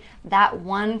ask, right? That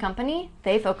one company,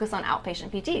 they focus on outpatient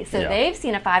PT, so they've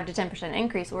seen a 5 to 10%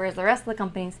 increase, whereas the rest of the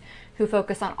companies who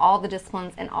focus on all the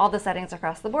disciplines and all the settings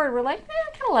across the board were like,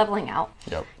 kind of leveling out,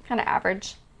 kind of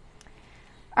average.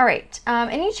 All right,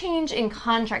 any change in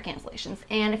contract cancellations?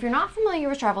 And if you're not familiar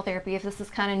with travel therapy, if this is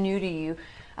kind of new to you,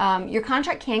 your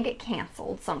contract can get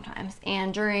canceled sometimes.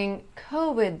 And during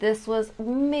COVID, this was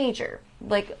major.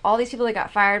 like all these people that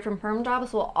got fired from perm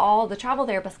jobs, well, all the travel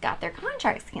therapists got their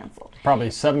contracts canceled. Probably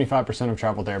 75% of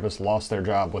travel therapists lost their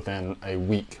job within a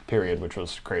week period, which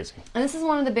was crazy. And this is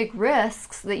one of the big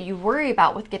risks that you worry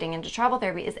about with getting into travel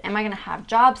therapy is, am I going to have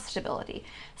job stability?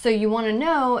 So you want to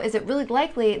know, is it really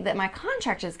likely that my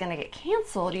contract is going to get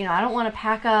canceled? You know, I don't want to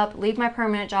pack up, leave my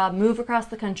permanent job, move across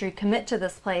the country, commit to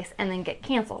this place, and then get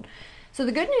canceled. So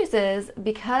the good news is,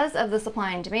 because of the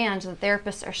supply and demand, the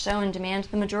therapists are so in demand,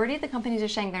 the majority of the companies are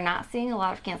saying they're not seeing a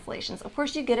lot of cancellations. Of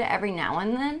course, you get it every now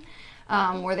and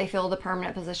then, where they fill the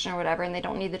permanent position or whatever, and they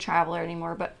don't need the traveler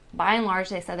anymore. But by and large,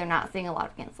 they said they're not seeing a lot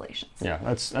of cancellations. Yeah,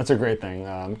 that's a great thing.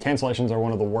 Cancellations are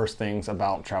one of the worst things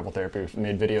about travel therapy. We've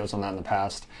made videos on that in the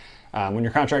past. When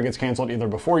your contract gets canceled, either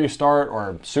before you start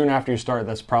or soon after you start,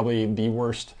 that's probably the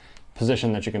worst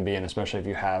position that you can be in, especially if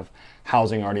you have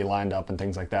housing already lined up and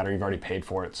things like that, or you've already paid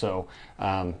for it. So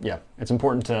yeah, it's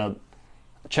important to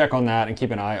check on that and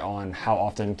keep an eye on how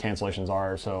often cancellations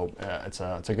are. So it's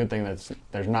a good thing that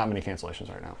there's not many cancellations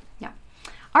right now. Yeah.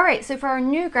 All right, so for our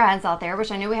new grads out there,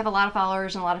 which I know we have a lot of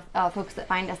followers and a lot of folks that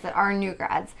find us that are new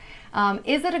grads,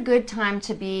 is it a good time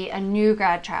to be a new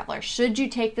grad traveler? Should you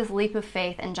take this leap of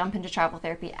faith and jump into travel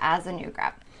therapy as a new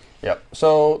grad? Yep.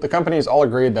 So the companies all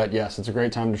agreed that yes, it's a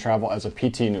great time to travel as a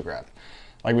PT new grad.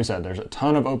 Like we said, there's a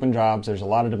ton of open jobs. There's a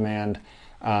lot of demand.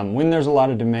 When there's a lot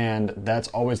of demand, that's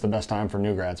always the best time for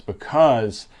new grads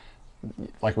because,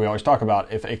 like we always talk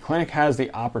about, if a clinic has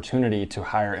the opportunity to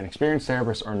hire an experienced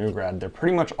therapist or a new grad, they're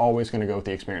pretty much always going to go with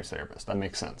the experienced therapist. That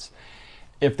makes sense.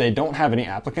 If they don't have any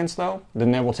applicants, though,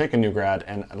 then they will take a new grad,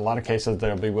 and in a lot of cases,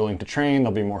 they'll be willing to train.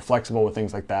 They'll be more flexible with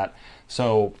things like that.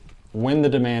 So when the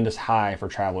demand is high for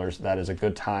travelers, that is a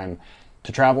good time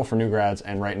to travel for new grads,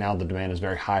 and right now the demand is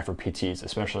very high for PTs,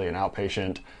 especially in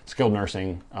outpatient, skilled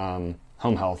nursing,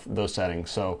 home health, those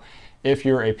settings. So if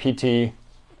you're a PT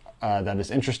that is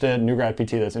interested, new grad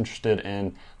PT that's interested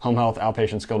in home health,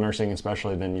 outpatient, skilled nursing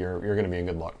especially, then you're going to be in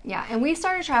good luck. Yeah, and we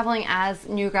started traveling as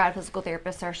new grad physical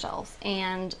therapists ourselves,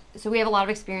 and so we have a lot of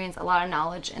experience, a lot of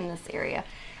knowledge in this area.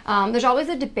 There's always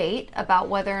a debate about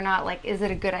whether or not, like, is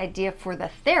it a good idea for the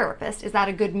therapist? Is that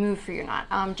a good move for you or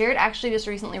not? Jared actually just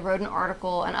recently wrote an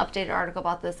article, an updated article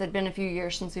about this. It had been a few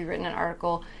years since we've written an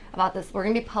article about this. We're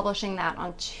going to be publishing that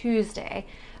on Tuesday.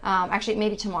 Actually,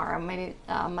 maybe tomorrow, maybe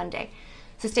Monday.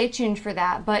 So stay tuned for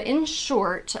that. But in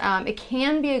short, it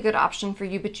can be a good option for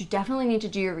you, but you definitely need to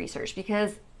do your research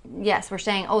because yes, we're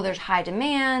saying, oh, there's high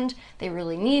demand, they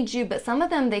really need you, but some of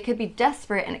them, they could be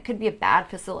desperate and it could be a bad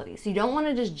facility. So you don't want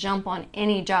to just jump on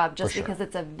any job just because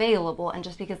it's available and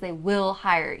just because they will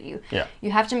hire you. Yeah. You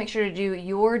have to make sure to do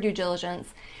your due diligence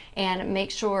and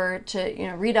make sure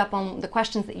to read up on the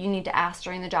questions that you need to ask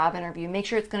during the job interview. Make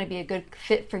sure it's going to be a good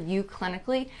fit for you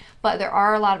clinically. But there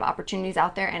are a lot of opportunities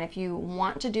out there, and if you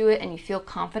want to do it and you feel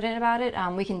confident about it,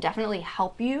 we can definitely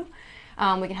help you.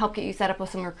 We can help get you set up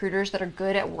with some recruiters that are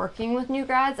good at working with new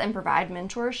grads and provide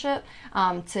mentorship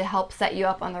to help set you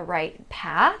up on the right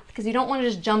path, because you don't want to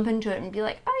just jump into it and be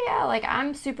like, oh yeah, like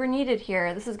I'm super needed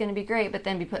here, this is going to be great, but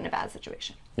then be put in a bad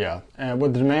situation. Yeah, and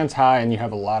when the demand's high and you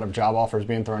have a lot of job offers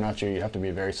being thrown at you, you have to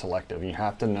be very selective. You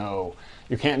have to know,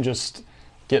 you can't just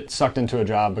get sucked into a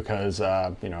job because,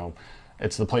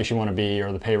 it's the place you want to be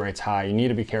or the pay rate's high. You need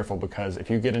to be careful because if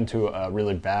you get into a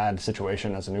really bad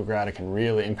situation as a new grad, it can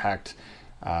really impact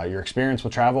your experience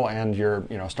with travel and your,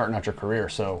 starting out your career.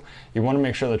 So you want to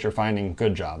make sure that you're finding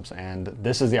good jobs, and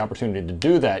this is the opportunity to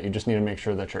do that. You just need to make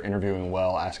sure that you're interviewing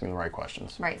well, asking the right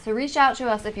questions. Right. So reach out to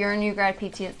us if you're a new grad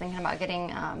PT that's thinking about getting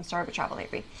started with travel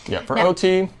therapy. Yeah. For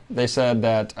OT, they said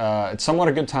that it's somewhat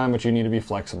a good time, but you need to be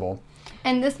flexible.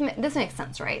 And this makes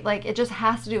sense, right? Like, it just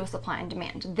has to do with supply and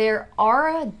demand. There are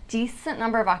a decent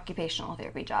number of occupational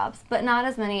therapy jobs, but not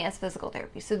as many as physical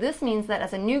therapy. So this means that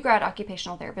as a new grad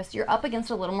occupational therapist, you're up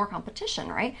against a little more competition,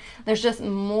 right? There's just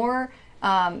more,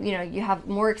 you have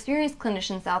more experienced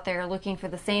clinicians out there looking for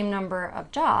the same number of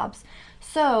jobs.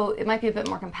 So it might be a bit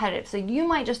more competitive. So you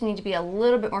might just need to be a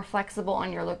little bit more flexible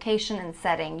on your location and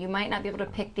setting. You might not be able to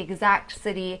pick the exact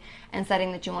city and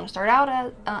setting that you want to start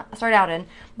out in.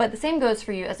 But the same goes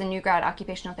for you as a new grad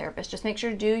occupational therapist. Just make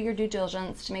sure to do your due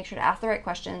diligence, to make sure to ask the right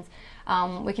questions.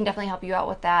 We can definitely help you out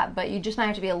with that, but you just might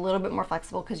have to be a little bit more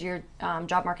flexible because your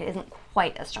job market isn't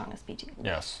quite as strong as PT.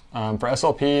 Yes. For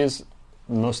SLPs,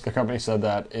 most of the companies said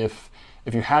that if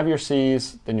you have your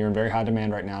Cs, then you're in very high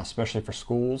demand right now, especially for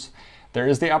schools. There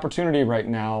is the opportunity right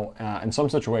now in some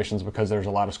situations, because there's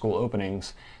a lot of school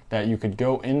openings, that you could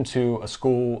go into a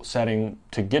school setting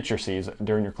to get your Cs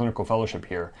during your clinical fellowship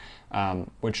here,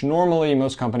 which normally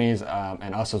most companies,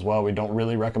 and us as well, we don't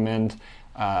really recommend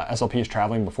SLPs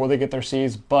traveling before they get their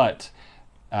Cs, but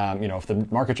If the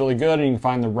market's really good and you can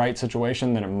find the right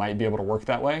situation, then it might be able to work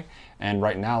that way. And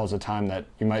right now is a time that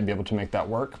you might be able to make that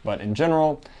work. But in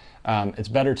general, it's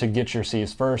better to get your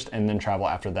C's first and then travel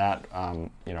after that,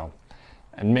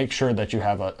 and make sure that you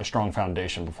have a strong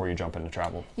foundation before you jump into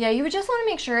travel. Yeah, you would just want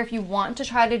to make sure if you want to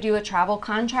try to do a travel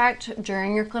contract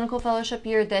during your clinical fellowship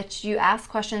year that you ask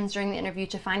questions during the interview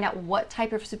to find out what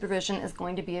type of supervision is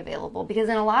going to be available. Because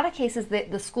in a lot of cases,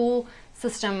 the school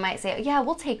system might say, yeah,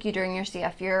 we'll take you during your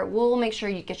CF year, we'll make sure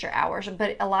you get your hours.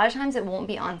 But a lot of times it won't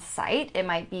be on site. It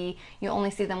might be you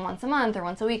only see them once a month or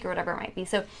once a week or whatever it might be.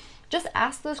 So just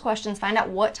ask those questions, find out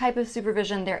what type of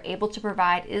supervision they're able to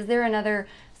provide. Is there another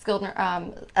skilled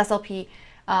SLP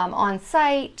on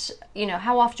site?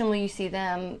 How often will you see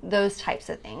them? Those types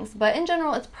of things. But in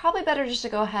general, it's probably better just to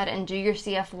go ahead and do your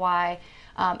CFY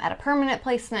at a permanent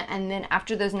placement, and then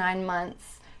after those 9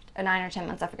 months, 9 or 10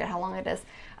 months, I forget how long it is,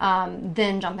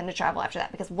 then jump into travel after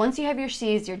that. Because once you have your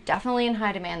C's, you're definitely in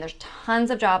high demand. There's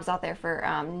tons of jobs out there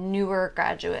for newer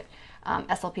graduate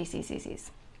SLP CCCs.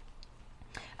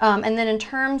 And then in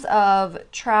terms of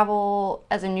travel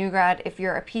as a new grad, if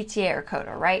you're a PTA or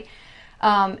COTA, right?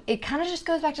 It kind of just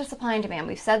goes back to supply and demand.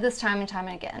 We've said this time and time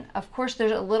and again. Of course,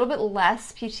 there's a little bit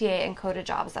less PTA and COTA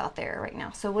jobs out there right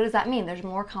now. So what does that mean? There's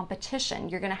more competition.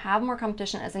 You're going to have more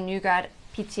competition as a new grad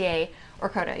PTA or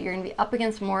COTA. You're going to be up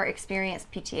against more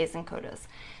experienced PTAs and COTAs.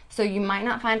 So you might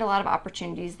not find a lot of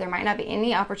opportunities. There might not be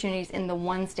any opportunities in the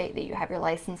one state that you have your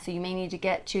license. So you may need to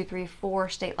get 2, 3, 4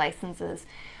 state licenses.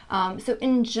 So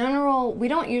in general, we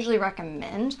don't usually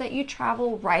recommend that you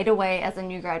travel right away as a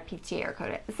new grad PTA or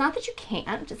COTA. It's not that you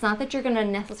can't. It's not that you're going to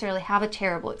necessarily have a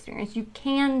terrible experience. You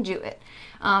can do it,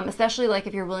 especially like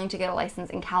if you're willing to get a license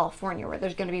in California where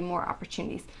there's going to be more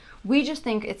opportunities. We just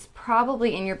think it's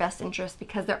probably in your best interest,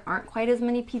 because there aren't quite as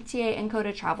many PTA and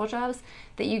COTA travel jobs,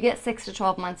 that you get 6 to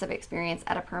 12 months of experience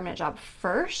at a permanent job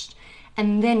first,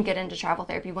 and then get into travel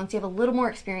therapy once you have a little more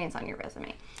experience on your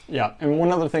resume. Yeah, and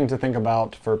one other thing to think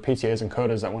about for PTAs and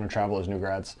COTAs that want to travel as new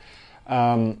grads,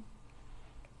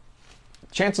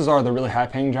 chances are the really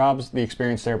high-paying jobs, the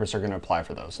experienced therapists are going to apply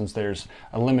for those, since there's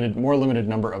a more limited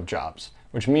number of jobs,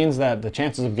 which means that the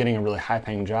chances of getting a really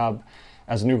high-paying job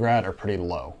as a new grad are pretty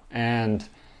low. And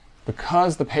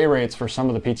because the pay rates for some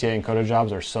of the PTA and COTA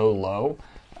jobs are so low,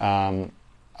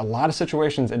 a lot of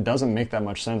situations it doesn't make that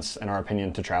much sense, in our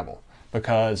opinion, to travel.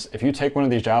 Because if you take one of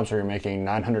these jobs where you're making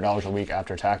 $900 a week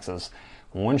after taxes,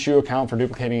 once you account for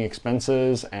duplicating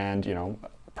expenses and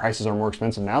prices are more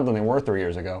expensive now than they were 3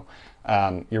 years ago,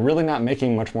 you're really not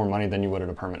making much more money than you would at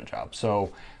a permanent job.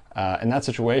 So in that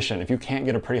situation, if you can't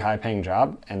get a pretty high paying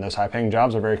job, and those high paying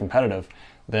jobs are very competitive,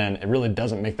 then it really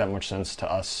doesn't make that much sense to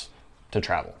us to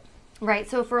travel. Right,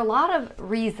 so for a lot of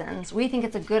reasons, we think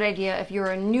it's a good idea if you're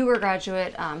a newer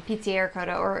graduate PTA or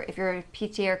COTA, or if you're a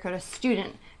PTA or COTA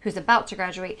student who's about to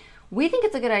graduate, we think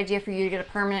it's a good idea for you to get a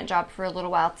permanent job for a little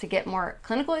while to get more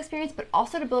clinical experience, but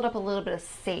also to build up a little bit of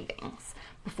savings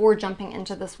before jumping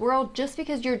into this world, just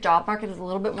because your job market is a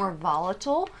little bit more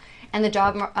volatile and the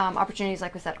job opportunities,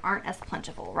 like we said, aren't as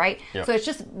plentiful, right? Yep. So it's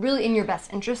just really in your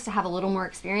best interest to have a little more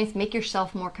experience, make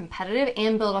yourself more competitive,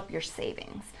 and build up your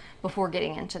savings before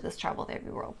getting into this travel therapy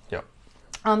world. Yep.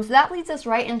 So that leads us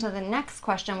right into the next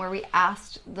question, where we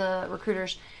asked the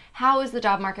recruiters, how is the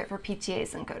job market for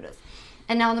PTAs and COTAs?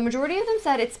 And now the majority of them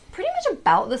said it's pretty much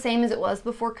about the same as it was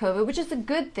before COVID, which is a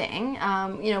good thing.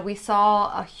 We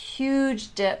saw a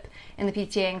huge dip in the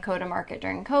PTA and COTA market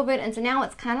during COVID, and so now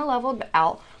it's kind of leveled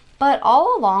out. But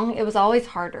all along, it was always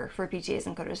harder for PTAs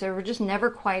and COTAs. There were just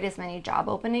never quite as many job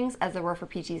openings as there were for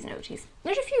PTs and OTs.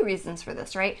 There's a few reasons for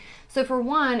this, right? So for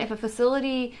one, if a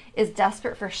facility is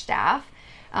desperate for staff,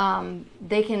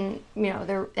 they can,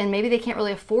 and maybe they can't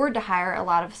really afford to hire a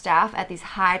lot of staff at these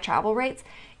high travel rates.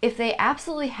 If they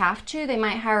absolutely have to, they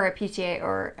might hire a PTA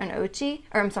or an OT,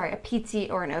 or I'm sorry, a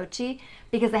PT or an OT,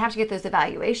 because they have to get those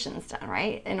evaluations done,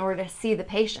 right, in order to see the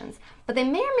patients. But they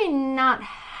may or may not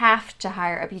have to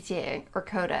hire a PTA or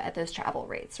COTA at those travel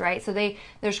rates, right? So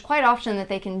there's quite often that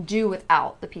they can do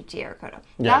without the PTA or COTA.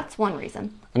 Yeah. That's one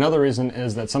reason. Another reason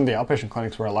is that some of the outpatient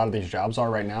clinics where a lot of these jobs are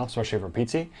right now, especially for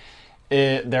PT,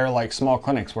 they're like small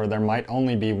clinics where there might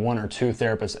only be 1 or 2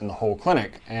 therapists in the whole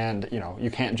clinic, and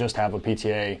you can't just have a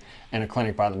PTA in a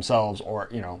clinic by themselves, or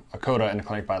a COTA in a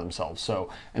clinic by themselves. So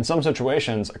in some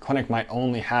situations, a clinic might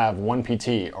only have 1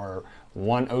 PT or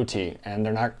one OT, and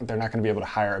they're not going to be able to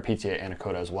hire a PTA and a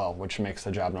COTA as well, which makes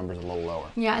the job numbers a little lower.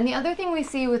 Yeah, and the other thing we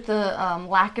see with the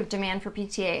lack of demand for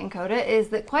PTA and COTA is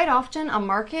that quite often a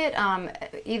market,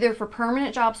 either for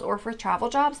permanent jobs or for travel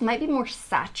jobs, might be more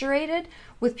saturated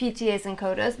with PTAs and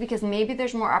COTAs because maybe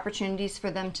there's more opportunities for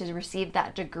them to receive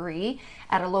that degree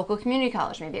at a local community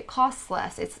college. Maybe it costs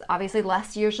less. It's obviously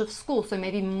less years of school, so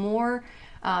maybe more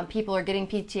people are getting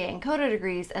PTA and COTA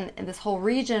degrees, and this whole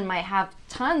region might have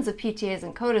tons of PTAs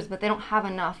and COTAs, but they don't have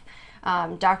enough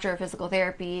doctor of physical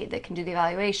therapy that can do the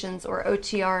evaluations or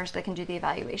OTRs that can do the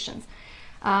evaluations.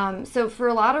 So for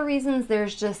a lot of reasons,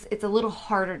 it's a little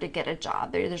harder to get a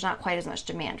job. There's not quite as much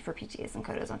demand for PTAs and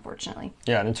COTAs, unfortunately.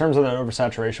 Yeah, and in terms of that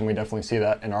oversaturation, we definitely see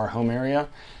that in our home area.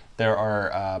 There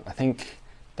are, I think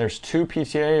there's 2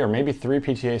 PTA or maybe 3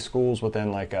 PTA schools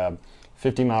within like a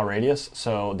 50-mile radius,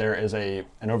 so there is an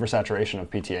oversaturation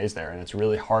of PTAs there, and it's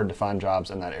really hard to find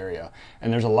jobs in that area.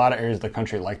 And there's a lot of areas of the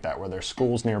country like that, where there's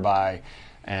schools nearby,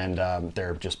 and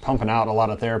they're just pumping out a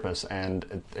lot of therapists,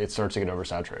 and it starts to get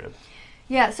oversaturated.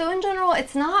 Yeah, so in general,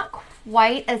 it's not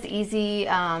quite as easy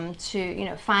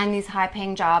to find these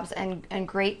high-paying jobs and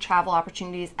great travel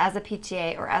opportunities as a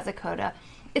PTA or as a COTA.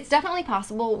 It's definitely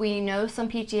possible. We know some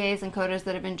PTAs and COTAs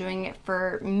that have been doing it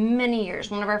for many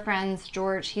years. One of our friends,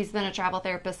 George, he's been a travel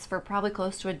therapist for probably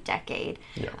close to a decade.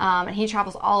 Yeah. And he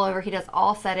travels all over. He does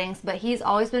all settings, but he's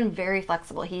always been very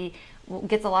flexible. He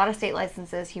gets a lot of state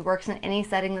licenses. He works in any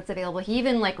setting that's available. He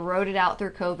even rode it out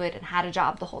through COVID and had a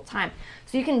job the whole time.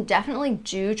 So you can definitely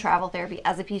do travel therapy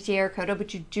as a PTA or COTA,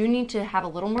 but you do need to have a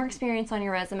little more experience on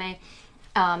your resume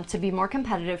to be more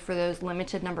competitive for those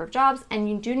limited number of jobs, and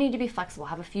you do need to be flexible,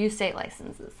 have a few state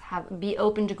licenses, be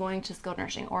open to going to skilled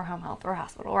nursing or home health or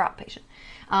hospital or outpatient.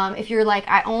 If you're like,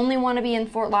 I only want to be in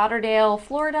Fort Lauderdale,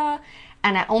 Florida,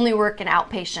 and I only work in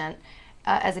outpatient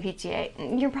as a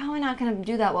PTA, you're probably not going to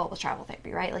do that well with travel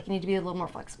therapy, right? Like, you need to be a little more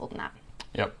flexible than that.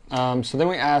 Yep. So then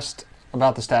we asked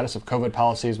about the status of COVID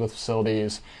policies with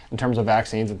facilities in terms of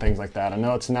vaccines and things like that. I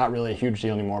know it's not really a huge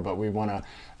deal anymore, but we want to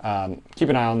keep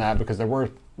an eye on that, because there were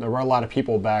a lot of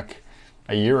people back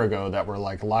a year ago that were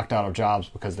locked out of jobs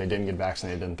because they didn't get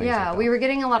vaccinated and things like that. Yeah, we were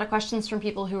getting a lot of questions from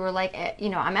people who were like,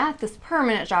 I'm at this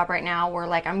permanent job right now where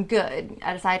I'm good.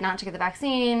 I decided not to get the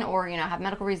vaccine, or have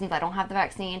medical reasons I don't have the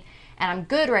vaccine, and I'm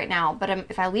good right now, but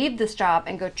if I leave this job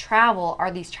and go travel, are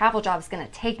these travel jobs going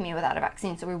to take me without a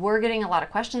vaccine? So we were getting a lot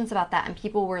of questions about that, and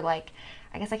people were like,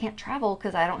 I guess I can't travel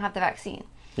because I don't have the vaccine.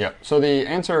 Yeah, so the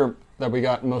answer that we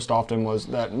got most often was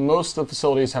that most of the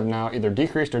facilities have now either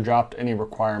decreased or dropped any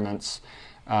requirements.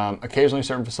 Occasionally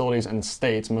certain facilities and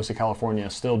states, mostly California,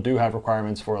 still do have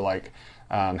requirements for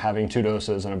having 2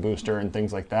 doses and a booster and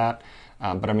things like that.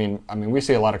 But I mean, we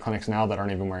see a lot of clinics now that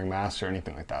aren't even wearing masks or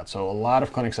anything like that. So a lot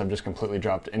of clinics have just completely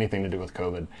dropped anything to do with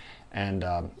COVID. And,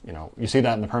 you see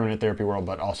that in the permanent therapy world,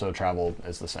 but also travel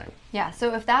is the same. Yeah,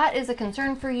 so if that is a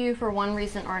concern for you for one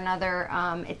reason or another,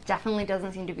 it definitely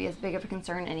doesn't seem to be as big of a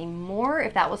concern anymore.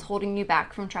 If that was holding you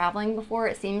back from traveling before,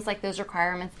 it seems like those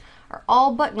requirements are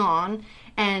all but gone.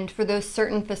 And for those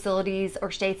certain facilities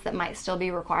or states that might still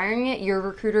be requiring it, your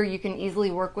recruiter, you can easily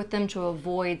work with them to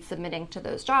avoid submitting to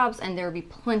those jobs, and there will be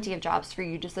plenty of jobs for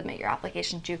you to submit your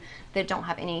application to that don't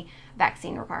have any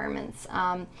vaccine requirements.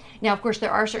 Now, of course,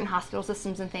 there are certain hospital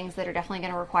systems and things that are definitely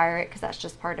going to require it, because that's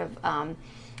just part of the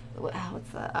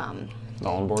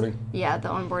onboarding? Yeah, the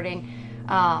onboarding.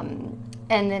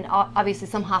 And then obviously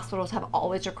some hospitals have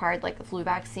always required the flu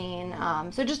vaccine.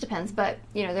 So it just depends. But,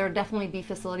 there will definitely be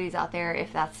facilities out there,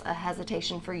 if that's a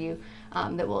hesitation for you,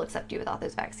 that will accept you without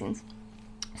those vaccines.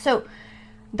 So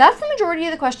that's the majority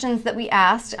of the questions that we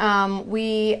asked.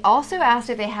 We also asked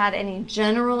if they had any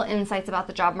general insights about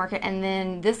the job market. And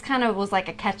then this kind of was like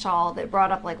a catch-all that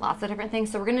brought up lots of different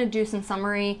things. So we're going to do some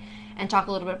summary and talk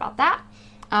a little bit about that.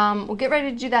 We'll get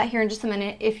ready to do that here in just a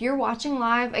minute. If you're watching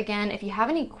live, again, if you have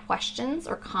any questions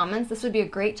or comments, this would be a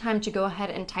great time to go ahead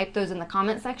and type those in the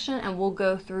comment section, and we'll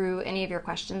go through any of your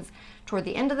questions toward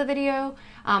the end of the video.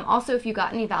 Also, if you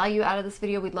got any value out of this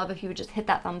video, we'd love if you would just hit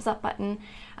that thumbs up button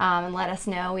and let us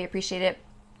know. We appreciate it.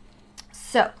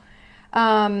 So,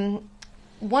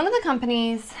 one of the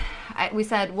companies, we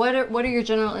said, what are your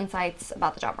general insights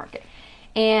about the job market?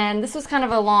 And this was kind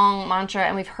of a long mantra,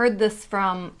 and we've heard this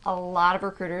from a lot of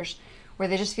recruiters, where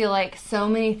they just feel like so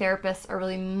many therapists are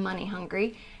really money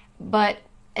hungry,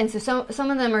 and so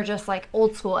some of them are just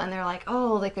old school, and they're like,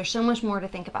 oh, there's so much more to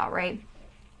think about, right?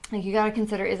 You got to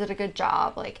consider, is it a good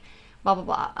job? Blah, blah,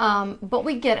 blah. But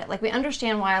we get it. We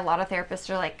understand why a lot of therapists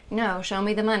are like, no, show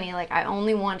me the money. I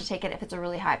only want to take it if it's a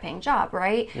really high paying job,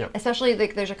 right? Yep. Especially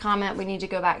there's a comment we need to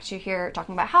go back to here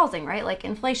talking about housing, right?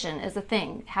 Inflation is a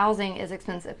thing. Housing is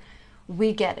expensive.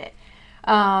 We get it.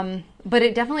 But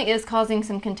it definitely is causing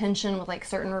some contention with like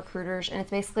certain recruiters, and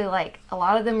it's basically like a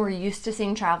lot of them were used to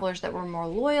seeing travelers that were more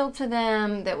loyal to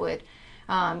them, that would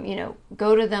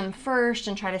go to them first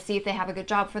and try to see if they have a good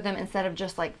job for them instead of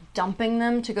just like dumping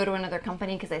them to go to another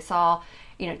company because they saw,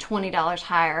 $20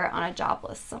 higher on a job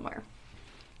list somewhere.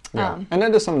 Yeah, and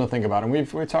that is something to think about. And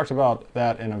we talked about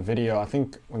that in a video. I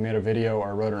think we made a video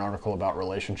or wrote an article about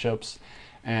relationships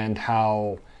and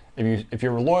how if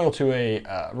you're loyal to a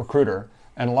recruiter,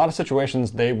 in a lot of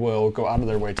situations they will go out of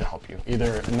their way to help you.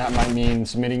 And that might mean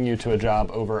submitting you to a job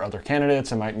over other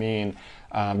candidates. It might mean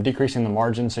decreasing the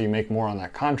margin so you make more on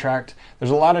that contract.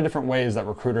 There's a lot of different ways that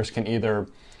recruiters can either,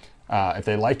 if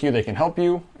they like you, they can help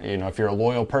you. If you're a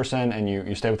loyal person and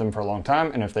you stay with them for a long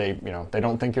time, and if they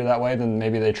don't think you're that way, then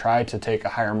maybe they try to take a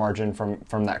higher margin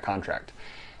from that contract.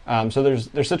 So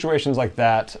there's situations like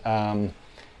that.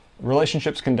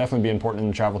 Relationships can definitely be important in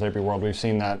the travel therapy world. We've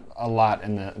seen that a lot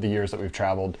in the years that we've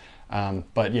traveled.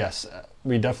 But yes,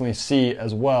 we definitely see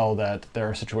as well that there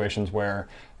are situations where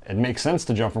it makes sense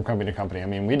to jump from company to company. I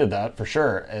mean, we did that for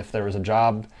sure. If there was a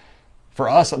job for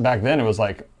us back then, it was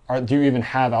like, do you even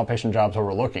have outpatient jobs where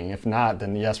we're looking? If not,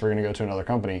 then yes, we're going to go to another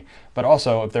company. But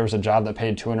also, if there was a job that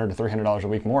paid $200 to $300 a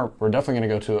week more, we're definitely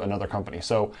going to go to another company.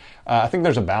 So I think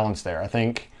there's a balance there. I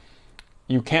think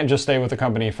you can't just stay with a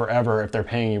company forever if they're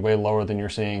paying you way lower than you're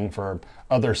seeing for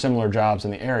other similar jobs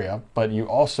in the area. But you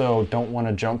also don't want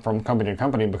to jump from company to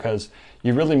company because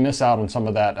you really miss out on some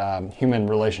of that human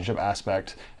relationship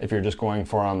aspect if you're just going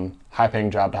from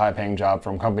high-paying job to high-paying job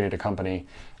from company to company.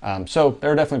 So there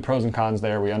are definitely pros and cons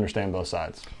there. We understand both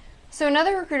sides. So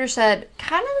another recruiter said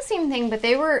kind of the same thing, but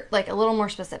they were like a little more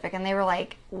specific, and they were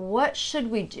like, what should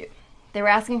we do? They were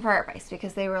asking for our advice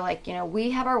because they were like,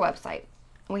 we have our website.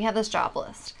 We have this job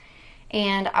list,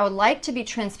 and I would like to be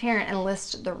transparent and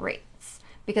list the rates,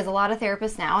 because a lot of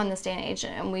therapists now in this day and age,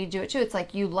 and we do it too, it's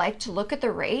like you like to look at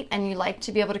the rate and you like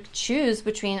to be able to choose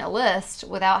between a list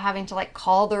without having to like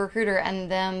call the recruiter and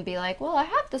then be like, well, I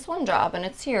have this one job and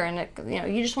it's here, and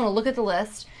you just want to look at the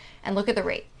list and look at the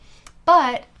rate.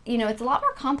 But it's a lot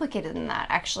more complicated than that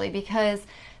actually, because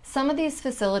some of these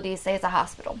facilities, say it's a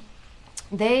hospital,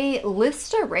 they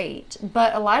list a rate,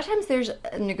 but a lot of times there's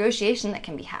a negotiation that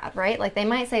can be had, right? Like they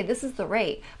might say, this is the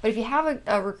rate. But if you have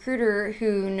a recruiter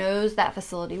who knows that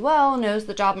facility well, knows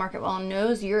the job market well, and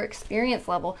knows your experience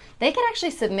level, they can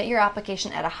actually submit your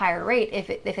application at a higher rate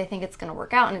if they think it's going to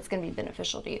work out and it's going to be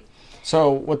beneficial to you.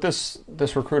 So what this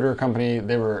recruiter company,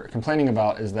 they were complaining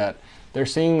about is that they're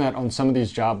seeing that on some of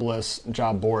these job lists,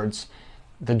 job boards,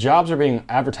 the jobs are being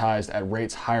advertised at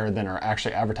rates higher than are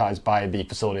actually advertised by the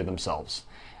facility themselves.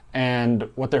 And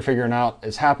what they're figuring out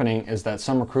is happening is that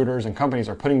some recruiters and companies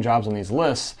are putting jobs on these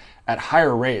lists at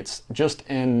higher rates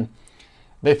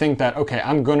they think that, okay,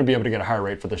 I'm going to be able to get a higher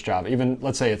rate for this job. Even,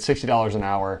 let's say it's $60 an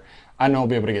hour, I know I'll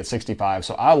be able to get 65,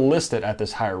 so I'll list it at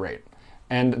this higher rate.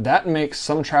 And that makes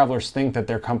some travelers think that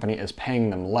their company is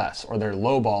paying them less, or they're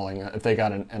lowballing if they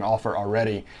got an offer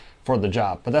already for the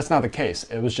job. But that's not the case.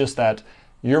 It was just that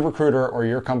your recruiter or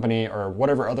your company or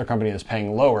whatever other company is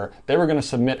paying lower, they were going to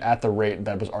submit at the rate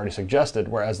that was already suggested,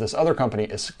 whereas this other company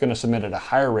is going to submit at a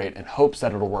higher rate in hopes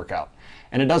that it'll work out.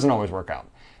 And it doesn't always work out.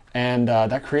 And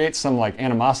that creates some like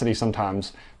animosity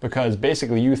sometimes, because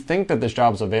basically you think that this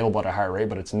job is available at a higher rate,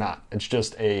 but it's not. It's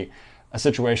just a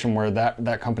situation where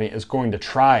that company is going to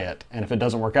try it, and if it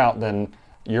doesn't work out, then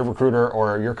your recruiter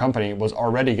or your company was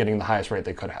already getting the highest rate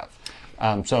they could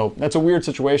have. So that's a weird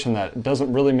situation that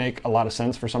doesn't really make a lot of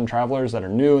sense for some travelers that are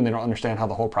new and they don't understand how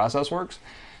the whole process works.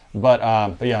 But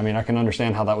yeah, I mean, I can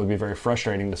understand how that would be very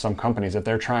frustrating to some companies if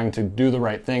they're trying to do the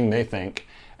right thing, they think,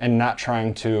 and not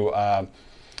trying to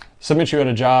submit you at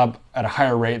a job at a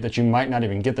higher rate that you might not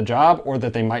even get the job, or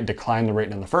that they might decline the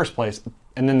rate in the first place.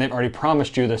 And then they've already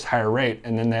promised you this higher rate,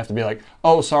 and then they have to be like,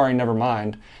 oh, sorry, never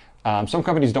mind. Some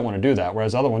companies don't want to do that,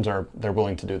 whereas other ones they're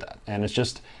willing to do that. And it's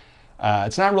just,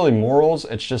 it's not really morals,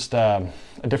 it's just a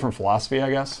different philosophy,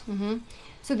 I guess. Mm-hmm.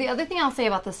 So the other thing I'll say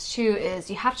about this too is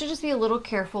you have to just be a little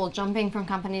careful jumping from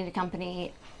company to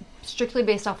company strictly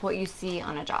based off what you see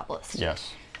on a job list.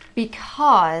 Yes.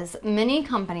 Because many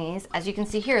companies, as you can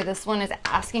see here, this one is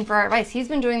asking for our advice. He's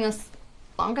been doing this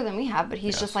longer than we have, but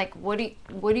he's just like, what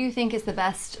do you think is the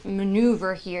best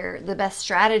maneuver here, the best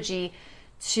strategy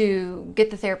to get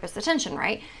the therapist's attention,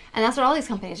 right? And that's what all these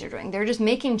companies are doing. They're just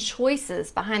making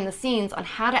choices behind the scenes on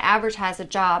how to advertise a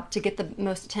job to get the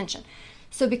most attention.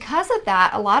 So because of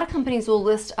that, a lot of companies will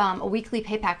list a weekly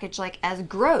pay package like as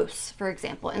gross, for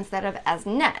example, instead of as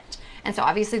net. And so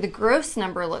obviously the gross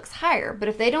number looks higher, but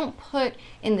if they don't put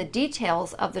in the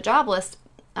details of the job list,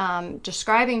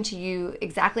 describing to you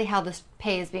exactly how this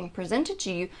pay is being presented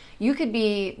to you, you could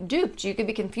be duped. You could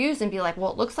be confused and be like,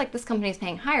 well, it looks like this company is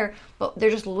paying higher, but they're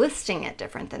just listing it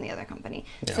different than the other company.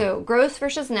 Yeah. So gross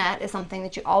versus net is something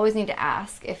that you always need to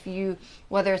ask if you,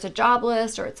 whether it's a job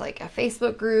list or it's like a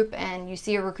Facebook group and you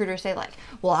see a recruiter say like,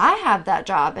 well, I have that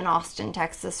job in Austin,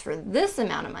 Texas for this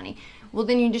amount of money. Well,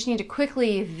 then you just need to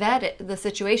quickly vet the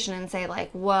situation and say like,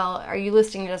 well, are you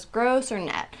listing it as gross or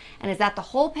net? And is that the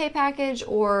whole pay package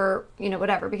or,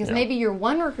 whatever? Because maybe your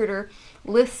one recruiter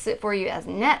lists it for you as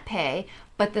net pay,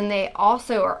 but then they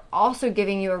are also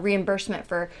giving you a reimbursement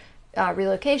for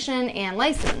relocation and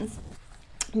license.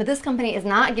 But this company is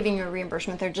not giving you a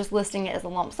reimbursement. They're just listing it as a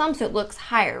lump sum, so it looks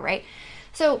higher, right?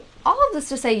 So all of this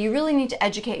to say, you really need to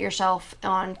educate yourself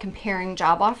on comparing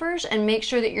job offers and make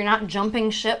sure that you're not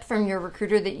jumping ship from your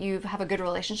recruiter that you have a good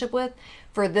relationship with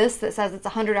for this that says it's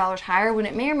 $100 higher when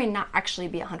it may or may not actually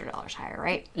be $100 higher,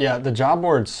 right? Yeah, the job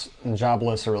boards and job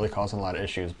lists are really causing a lot of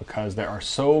issues because there are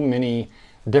so many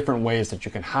different ways that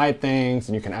you can hide things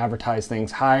and you can advertise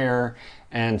things higher,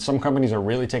 and some companies are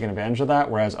really taking advantage of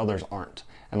that, whereas others aren't.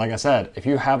 And like I said, if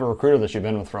you have a recruiter that you've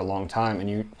been with for a long time and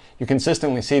you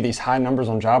consistently see these high numbers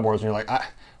on job boards and you're like,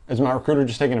 is my recruiter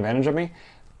just taking advantage of me?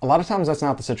 A lot of times that's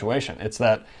not the situation. It's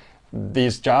that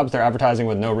these jobs they're advertising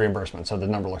with no reimbursement, so the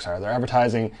number looks higher. They're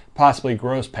advertising possibly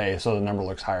gross pay, so the number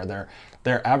looks higher.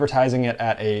 They're advertising it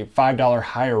at a $5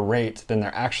 higher rate than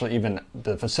they're actually even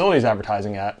the facility's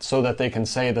advertising at, so that they can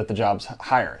say that the job's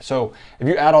higher. So if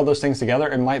you add all those things together,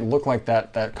 it might look like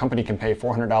that company can pay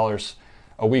 $400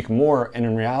 a week more, and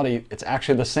in reality, it's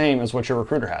actually the same as what your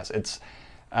recruiter has. It's,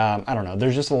 I don't know,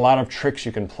 there's just a lot of tricks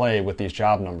you can play with these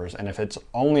job numbers, and if it's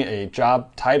only a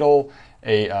job title,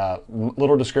 a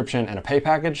little description, and a pay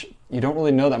package, you don't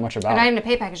really know that much about it. Not even a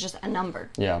pay package, just a number.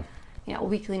 Yeah. A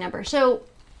weekly number. So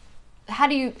how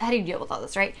do you deal with all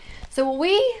this, right? So what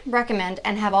we recommend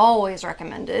and have always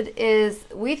recommended is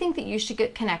we think that you should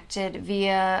get connected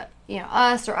via,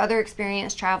 us or other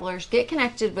experienced travelers, get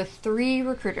connected with 3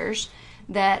 recruiters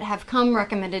that have come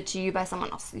recommended to you by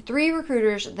someone else. 3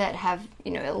 recruiters that have,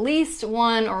 at least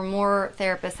one or more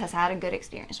therapists has had a good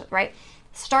experience with, right?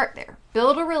 Start there.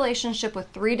 Build a relationship with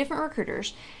 3 different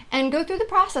recruiters and go through the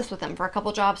process with them for a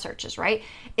couple job searches, right?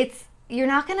 You're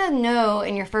not going to know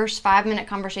in your first 5-minute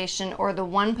conversation or the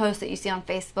one post that you see on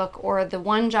Facebook or the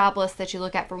one job list that you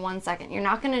look at for 1 second. You're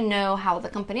not going to know how the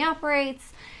company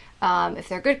operates, if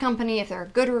they're a good company, if they're a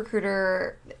good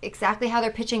recruiter, exactly how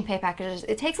they're pitching pay packages.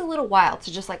 It takes a little while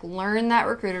to just like learn that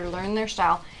recruiter, learn their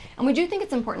style. And we do think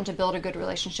it's important to build a good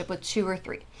relationship with 2 or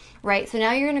 3, right? So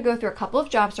now you're going to go through a couple of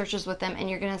job searches with them and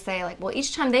you're going to say like, well,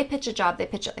 each time they pitch a job, they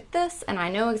pitch it like this, and I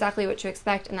know exactly what to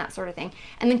expect and that sort of thing.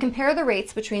 And then compare the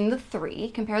rates between the 3,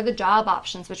 compare the job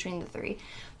options between the 3.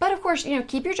 But of course,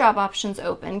 keep your job options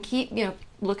open.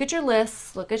 Look at your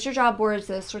lists, look at your job boards,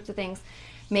 those sorts of things.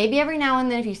 Maybe every now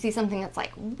and then if you see something that's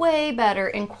like way better,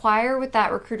 inquire with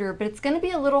that recruiter, but it's going to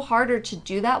be a little harder to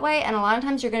do that way, and a lot of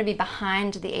times you're going to be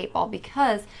behind the 8 ball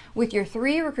because with your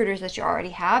 3 recruiters that you already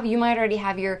have, you might already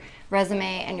have your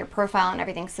resume and your profile and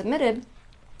everything submitted,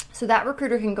 so that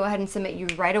recruiter can go ahead and submit you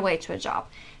right away to a job.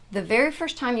 The very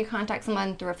first time you contact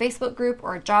someone through a Facebook group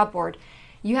or a job board,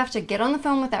 you have to get on the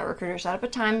phone with that recruiter, set up a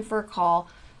time for a call,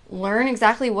 learn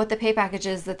exactly what the pay package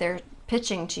is that they're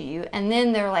pitching to you, and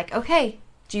then they're like, okay,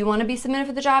 do you want to be submitted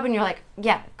for the job? And you're like,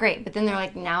 yeah, great. But then they're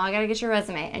like, now I got to get your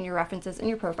resume and your references and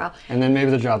your profile. And then maybe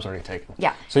the job's already taken.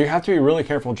 Yeah. So you have to be really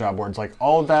careful with job boards. Like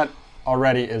all of that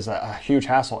already is a huge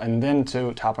hassle. And then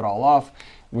to top it all off,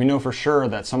 we know for sure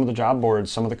that some of the job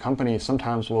boards, some of the companies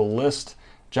sometimes will list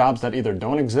jobs that either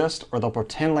don't exist or they'll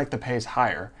pretend like the pay is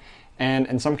higher. And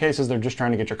in some cases, they're just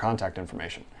trying to get your contact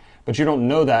information. But you don't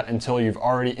know that until you've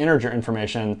already entered your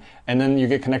information, and then you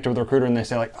get connected with a recruiter and they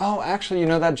say like, oh, actually,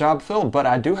 that job filled, but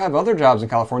I do have other jobs in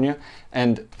California.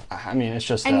 And I mean, it's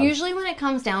just... And usually when it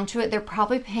comes down to it, they're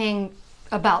probably paying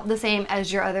about the same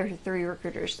as your other 3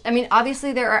 recruiters. I mean,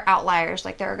 obviously there are outliers.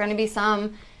 Like there are going to be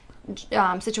some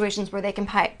situations where they can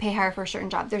pay higher for a certain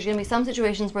job. There's going to be some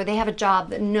situations where they have a job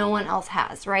that no one else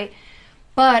has, right?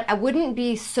 But I wouldn't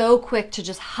be so quick to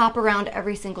just hop around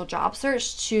every single job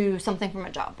search to something from a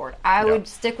job board. I would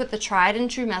stick with the tried and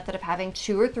true method of having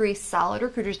 2 or 3 solid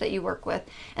recruiters that you work with.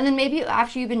 And then maybe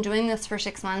after you've been doing this for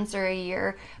 6 months or a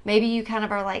year, maybe you kind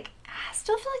of are like, I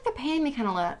still feel like they're paying me kind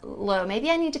of low. Maybe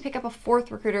I need to pick up a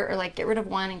 4th recruiter or like get rid of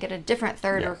one and get a different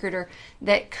 3rd recruiter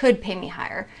that could pay me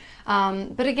higher.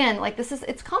 But again, like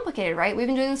it's complicated, right? We've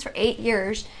been doing this for 8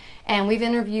 years and we've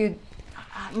interviewed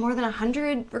more than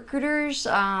 100 recruiters.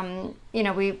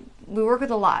 We we work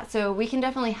with a lot, so we can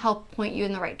definitely help point you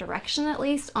in the right direction, at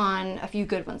least on a few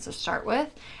good ones to start with,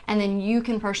 and then you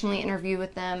can personally interview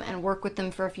with them and work with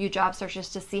them for a few job searches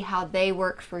to see how they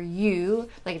work for you,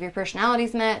 like if your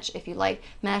personalities match, if you like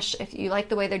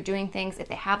the way they're doing things, if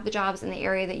they have the jobs in the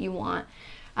area that you want.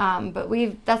 But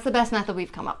that's the best method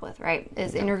we've come up with, right,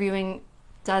 is interviewing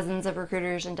dozens of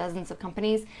recruiters and dozens of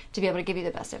companies to be able to give you the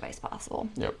best advice possible.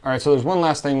 Yep. All right, so there's one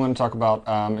last thing we want to talk about.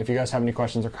 If you guys have any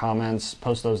questions or comments,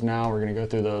 post those now. We're going to go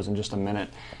through those in just a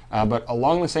minute. But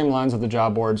along the same lines of the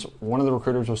job boards, one of the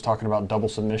recruiters was talking about double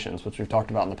submissions, which we've talked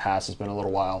about in the past. It's been a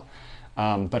little while.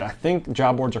 But I think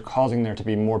job boards are causing there to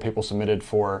be more people submitted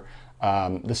for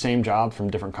the same job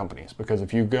from different companies. Because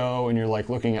if you go and you're like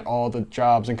looking at all the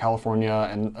jobs in California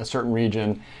and a certain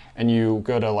region, and you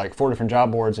go to like 4 different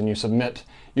job boards and you submit,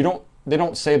 they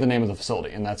don't say the name of the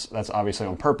facility, and that's obviously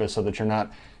on purpose so that you're not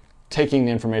taking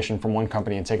the information from one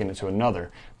company and taking it to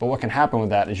another. But what can happen with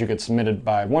that is you get submitted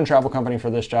by one travel company for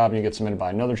this job and you get submitted by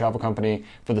another travel company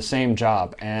for the same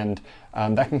job, and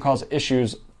that can cause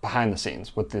issues behind the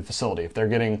scenes with the facility. If they're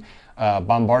getting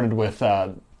bombarded with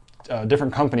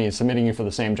different companies submitting you for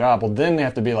the same job, well, then they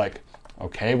have to be like,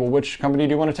 okay, well, which company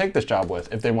do you want to take this job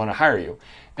with if they want to hire you?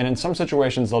 And in some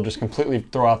situations, they'll just completely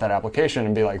throw out that application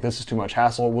and be like, this is too much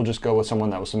hassle. We'll just go with someone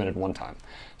that was submitted one time.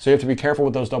 So you have to be careful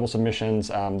with those double submissions.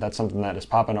 That's something that is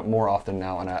popping up more often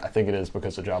now, and I think it is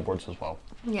because of job boards as well.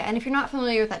 Yeah, and if you're not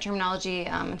familiar with that terminology,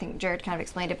 I think Jared kind of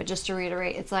explained it, but just to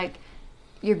reiterate, it's like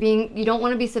you don't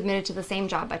want to be submitted to the same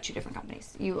job by 2 different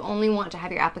companies. You only want to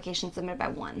have your application submitted by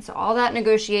one. So all that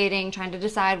negotiating, trying to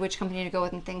decide which company to go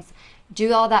with and things,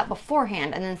 do all that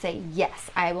beforehand and then say, yes,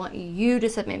 I want you to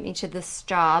submit me to this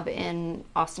job in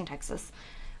Austin, Texas.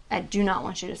 I do not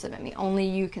want you to submit me. Only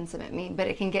you can submit me. But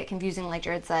it can get confusing, like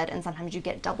Jared said, and sometimes you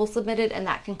get double submitted, and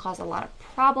that can cause a lot of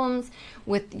problems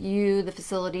with you, the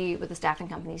facility, with the staffing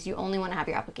companies. You only want to have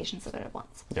your application submitted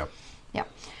once. Yep. Yep.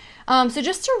 So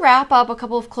just to wrap up, a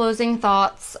couple of closing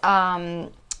thoughts.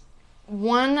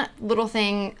 One little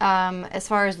thing as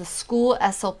far as the school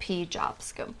SLP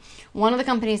jobs go. One of the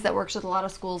companies that works with a lot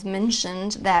of schools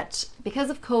mentioned that because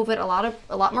of COVID,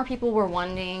 a lot more people were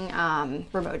wanting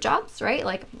remote jobs, right?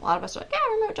 Like a lot of us are like,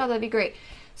 yeah, remote job, that'd be great.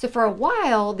 So for a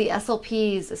while, the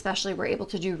SLPs especially were able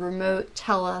to do remote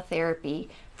teletherapy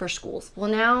for schools. Well,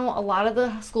 now a lot of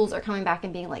the schools are coming back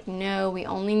and being like, no, we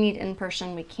only need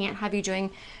in-person. We can't have you doing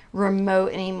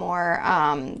remote anymore.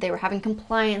 They were having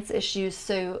compliance issues.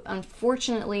 So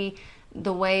unfortunately,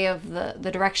 the way of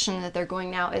the direction that they're going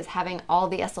now is having all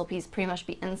the SLPs pretty much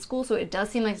be in school. So it does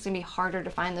seem like it's going to be harder to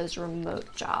find those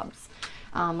remote jobs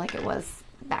like it was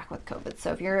back with COVID.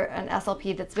 So if you're an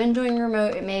SLP that's been doing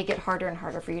remote, it may get harder and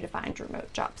harder for you to find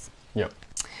remote jobs. Yep.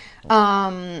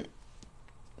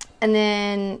 And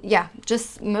then, yeah,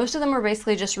 just most of them are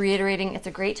basically just reiterating it's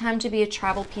a great time to be a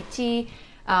travel PT,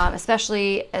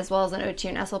 especially as well as an OT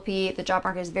and SLP. The job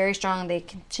market is very strong. They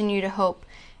continue to hope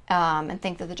and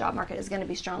think that the job market is going to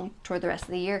be strong toward the rest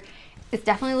of the year. It's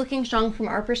definitely looking strong from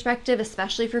our perspective,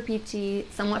 especially for PT,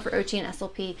 somewhat for OT and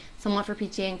SLP, somewhat for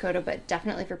PTA and CODA, but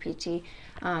definitely for PT.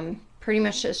 Pretty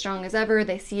much as strong as ever.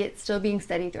 They see it still being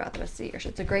steady throughout the rest of the year. So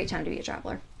it's a great time to be a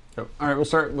traveler. Yep. All right, we'll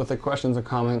start with the questions and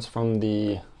comments from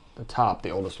the top, the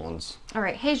oldest ones. All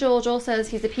right. Hey, Joel. Joel says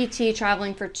he's a PT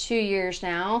traveling for 2 years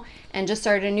now and just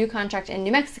started a new contract in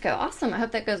New Mexico. Awesome. I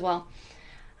hope that goes well.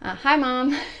 Hi,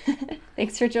 Mom.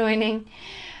 Thanks for joining.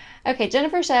 Okay,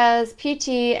 Jennifer says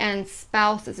PT and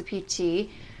spouse is a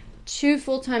PT. 2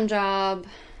 full-time job.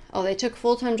 Oh, they took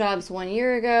full-time jobs 1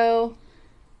 year ago.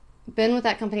 Been with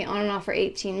that company on and off for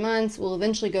 18 months. Will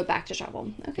eventually go back to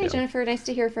travel. Okay, yeah. Jennifer, nice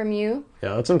to hear from you.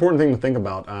 Yeah, that's an important thing to think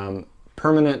about.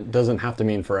 Permanent doesn't have to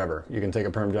mean forever. You can take a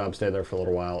perm job, stay there for a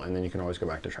little while, and then you can always go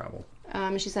back to travel.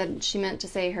 She said she meant to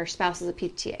say her spouse is a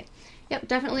PTA. Yep,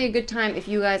 definitely a good time. If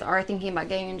you guys are thinking about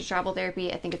getting into travel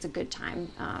therapy, I think it's a good time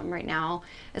right now.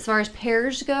 As far as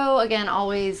pairs go, again,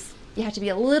 always you have to be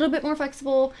a little bit more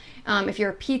flexible. If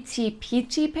you're a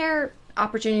PT-PT pair,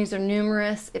 opportunities are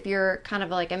numerous. If you're kind of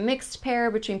like a mixed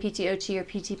pair between PT-OT or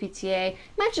PT-PTA, it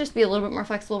might just be a little bit more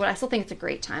flexible, but I still think it's a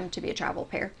great time to be a travel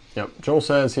pair. Yep. Joel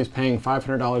says he's paying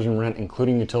 $500 in rent,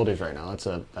 including utilities right now.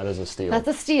 That is a steal. That's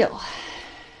a steal.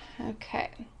 Okay.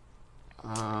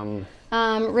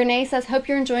 Renee says, hope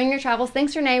you're enjoying your travels.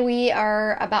 Thanks, Renee. We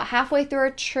are about halfway through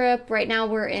our trip. Right now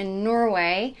we're in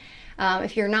Norway.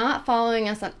 If you're not following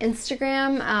us on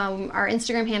Instagram, our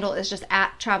Instagram handle is just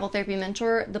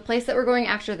 @TravelTherapyMentor. The place that we're going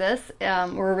after this,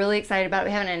 we're really excited about it.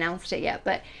 We haven't announced it yet,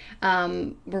 but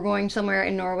we're going somewhere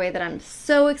in Norway that I'm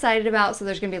so excited about. So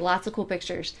there's going to be lots of cool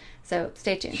pictures. So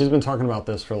stay tuned. She's been talking about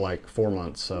this for like 4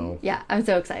 months. So yeah, I'm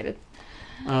so excited.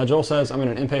 Joel says, I'm in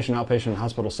an inpatient, outpatient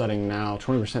hospital setting now,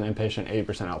 20% inpatient, 80%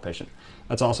 outpatient.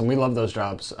 That's awesome. We love those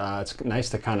jobs. It's nice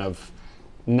to kind of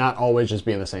not always just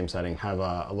be in the same setting, have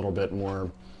a little bit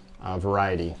more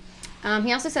variety.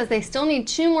 He also says they still need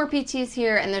 2 more PTs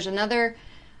here, and there's another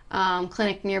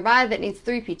clinic nearby that needs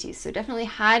 3 PTs. So definitely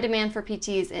high demand for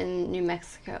PTs in New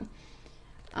Mexico.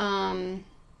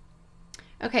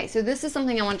 Okay, so this is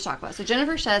something I want to talk about. So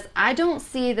Jennifer says, I don't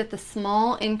see that the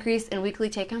small increase in weekly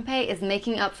take-home pay is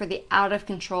making up for the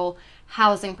out-of-control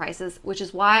housing prices, which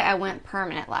is why I went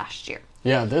permanent last year.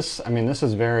 Yeah, this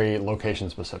is very location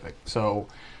specific. So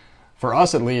for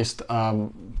us at least,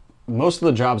 most of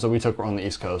the jobs that we took were on the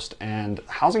East Coast, and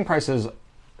housing prices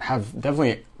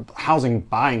housing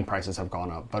buying prices have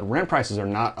gone up, but rent prices are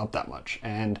not up that much.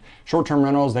 And short-term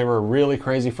rentals, they were really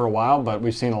crazy for a while, but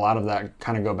we've seen a lot of that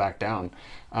kind of go back down.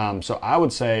 So I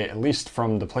would say, at least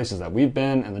from the places that we've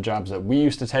been and the jobs that we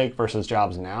used to take versus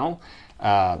jobs now,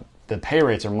 the pay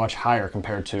rates are much higher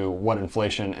compared to what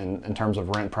inflation in terms of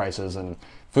rent prices and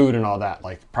food and all that.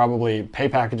 Like probably average pay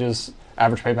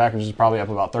packages is probably up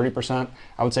about 30%.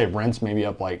 I would say rents maybe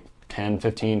up like 10,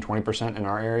 15, 20% in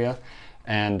our area.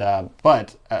 And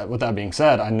but with that being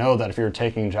said, I know that if you're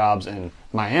taking jobs in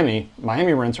Miami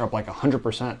rents are up like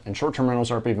 100%, and short-term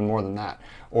rentals are up even more than that.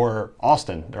 Or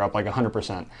Austin, they're up like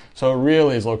 100%. So it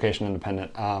really is location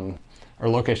independent or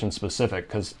location specific,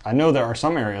 because I know there are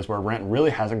some areas where rent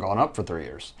really hasn't gone up for 3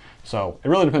 years. So it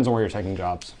really depends on where you're taking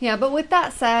jobs. Yeah, but with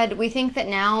that said, we think that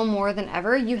now more than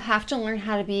ever, you have to learn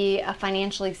how to be a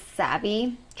financially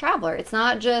savvy traveler. It's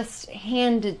not just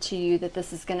handed to you that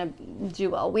this is going to do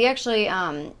well. We actually,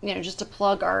 just to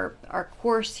plug our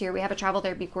course here, we have a travel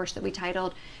therapy course that we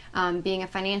titled Being a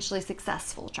Financially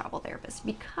Successful Travel Therapist,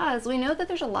 because we know that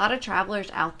there's a lot of travelers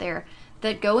out there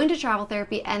that go into travel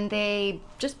therapy and they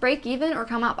just break even or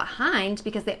come out behind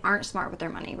because they aren't smart with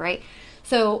their money, right?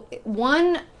 So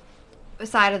one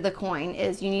side of the coin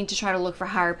is you need to try to look for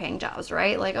higher paying jobs,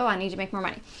 right? Like, oh, I need to make more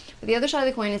money. But the other side of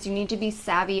the coin is you need to be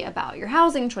savvy about your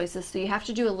housing choices. So you have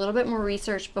to do a little bit more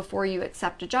research before you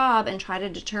accept a job and try to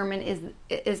determine,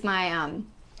 is my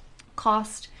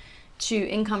cost to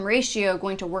income ratio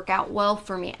going to work out well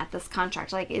for me at this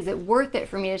contract? Like, is it worth it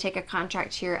for me to take a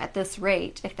contract here at this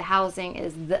rate if the housing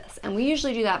is this? And we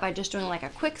usually do that by just doing like a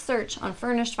quick search on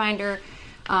Furnished Finder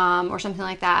or something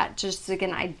like that, just to get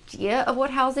an idea of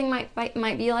what housing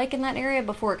might be like in that area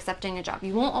before accepting a job.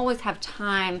 You won't always have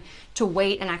time to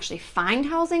wait and actually find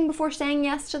housing before saying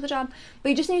yes to the job, but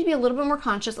you just need to be a little bit more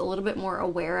conscious, a little bit more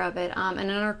aware of it. And in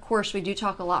our course, we do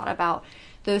talk a lot about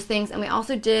those things. And we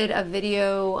also did a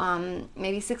video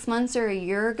maybe 6 months or a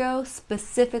year ago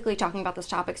specifically talking about this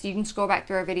topic. So you can scroll back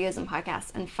through our videos and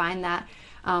podcasts and find that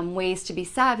ways to be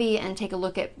savvy and take a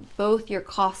look at both your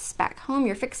costs back home,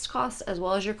 your fixed costs, as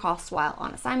well as your costs while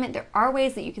on assignment. There are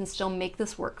ways that you can still make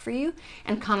this work for you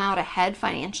and come out ahead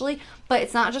financially, but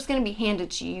it's not just going to be handed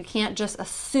to you. You can't just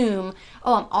assume,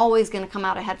 oh, I'm always going to come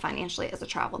out ahead financially as a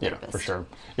travel therapist. Yeah, for sure.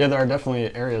 Yeah, there are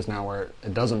definitely areas now where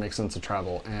it doesn't make sense to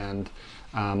travel, and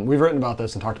we've written about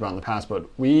this and talked about it in the past, but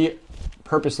we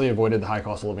purposely avoided the high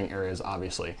cost of living areas,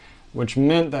 obviously, which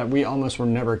meant that we almost were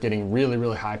never getting really,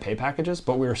 really high pay packages,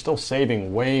 but we were still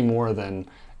saving way more than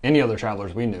any other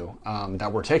travelers we knew that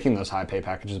were taking those high pay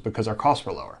packages because our costs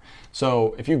were lower.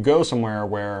 So if you go somewhere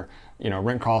where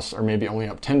rent costs are maybe only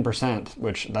up 10%,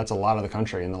 which that's a lot of the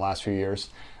country in the last few years,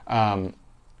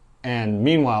 and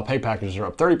meanwhile pay packages are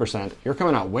up 30%, you're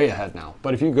coming out way ahead now.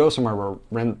 But if you go somewhere where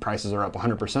rent prices are up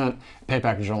 100%, pay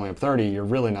packages are only up 30%, you're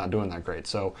really not doing that great.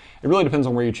 So it really depends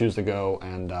on where you choose to go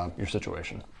and your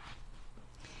situation.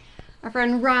 Our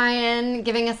friend Ryan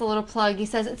giving us a little plug. He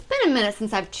says, it's been a minute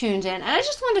since I've tuned in, and I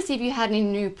just wanted to see if you had any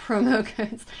new promo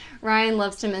codes. Ryan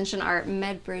loves to mention our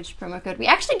MedBridge promo code. We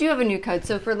actually do have a new code.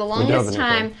 So for the longest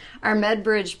time, our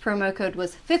MedBridge promo code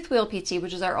was Fifth Wheel PT,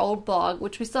 which is our old blog,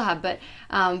 which we still have. But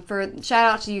for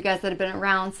shout out to you guys that have been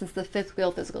around since the Fifth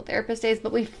Wheel Physical Therapist days.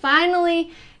 But we finally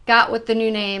got with the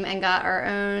new name and got our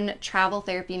own Travel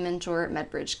Therapy Mentor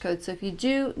MedBridge code. So if you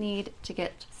do need to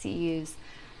get CUs,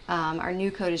 our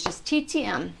new code is just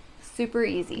TTM. Super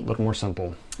easy. A little more simple.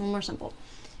 A little more simple.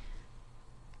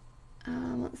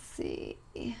 Let's see.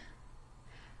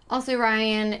 Also,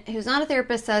 Ryan, who's not a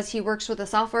therapist, says he works with a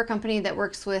software company that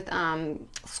works with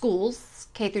schools,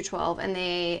 K through 12, and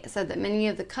they said that many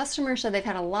of the customers said they've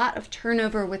had a lot of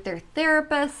turnover with their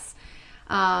therapists.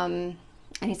 And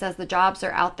he says the jobs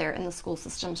are out there in the school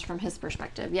systems from his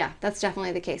perspective. Yeah, that's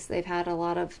definitely the case. They've had a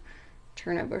lot of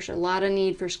turnover, a lot of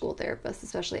need for school therapists,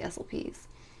 especially SLPs.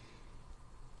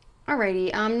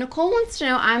 Alrighty, Nicole wants to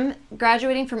know, I'm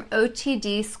graduating from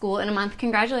OTD school in a month.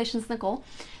 Congratulations, Nicole.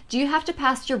 Do you have to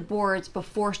pass your boards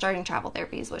before starting travel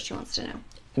therapy is what she wants to know.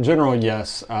 In general,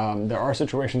 yes. There are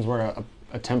situations where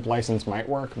a temp license might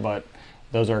work, but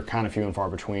those are kind of few and far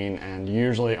between, and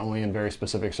usually only in very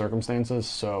specific circumstances.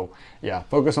 So yeah,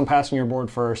 focus on passing your board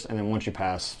first, and then once you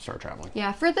pass, start traveling.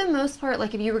 Yeah, for the most part,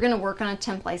 like if you were going to work on a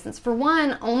temp license, for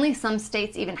one, only some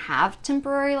states even have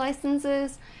temporary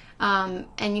licenses,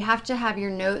 and you have to have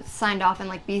your notes signed off and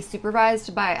like be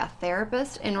supervised by a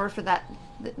therapist in order for that,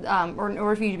 or in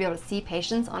order for you to be able to see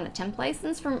patients on a temp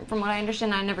license. From what I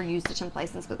understand, I never used a temp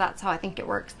license, but that's how I think it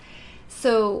works.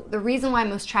 So the reason why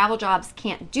most travel jobs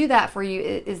can't do that for you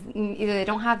is either they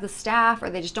don't have the staff or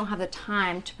they just don't have the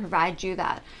time to provide you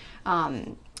that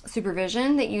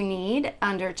supervision that you need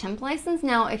under a temp license.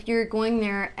 Now, if you're going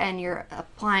there and you're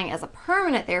applying as a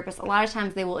permanent therapist, a lot of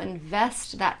times they will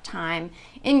invest that time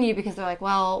in you because they're like,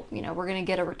 well, you know, we're going to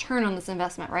get a return on this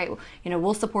investment, right? You know,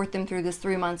 we'll support them through this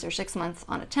 3 months or 6 months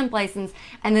on a temp license,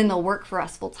 and then they'll work for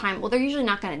us full time. Well, they're usually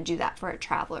not going to do that for a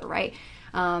traveler, right?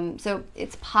 So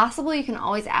it's possible, you can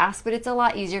always ask, but it's a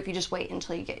lot easier if you just wait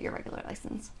until you get your regular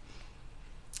license.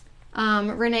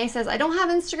 Renee says, I don't have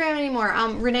Instagram anymore.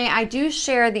 Renee, I do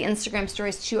share the Instagram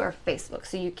stories to our Facebook,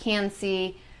 so you can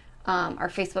see our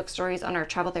Facebook stories on our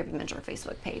Travel Therapy Mentor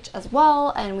Facebook page as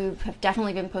well, and we have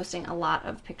definitely been posting a lot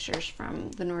of pictures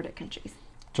from the Nordic countries.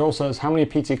 Joel says, how many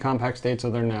PT compact states are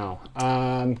there now?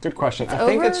 Good question. I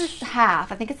think it's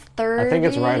half. I think it's 30. I think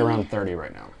it's right around 30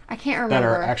 right now. I can't remember.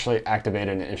 That are actually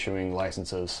activated and issuing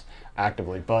licenses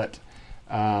actively. But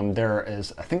I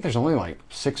think there's only like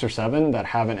 6 or 7 that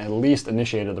haven't at least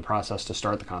initiated the process to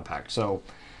start the compact. So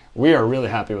we are really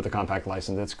happy with the compact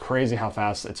license. It's crazy how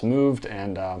fast it's moved.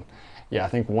 And yeah, I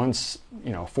think once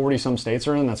 40 some states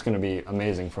are in, that's going to be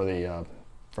amazing for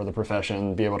the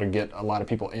profession. Be able to get a lot of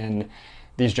people in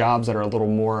these jobs that are a little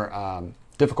more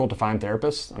difficult to find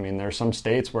therapists. I mean, there's some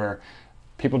states where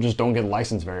people just don't get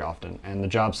licensed very often and the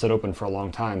jobs sit open for a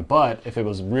long time. But if it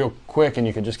was real quick and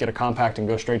you could just get a compact and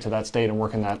go straight to that state and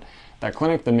work in that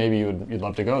clinic, then maybe you'd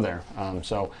love to go there.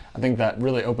 So I think that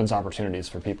really opens opportunities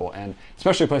for people, and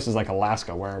especially places like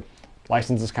Alaska where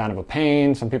license is kind of a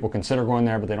pain. Some people consider going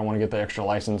there, but they don't want to get the extra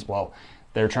license. Well,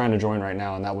 they're trying to join right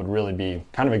now, and that would really be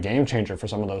kind of a game changer for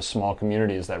some of those small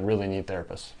communities that really need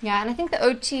therapists. Yeah, and I think the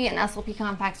OT and SLP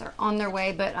compacts are on their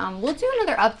way, but we'll do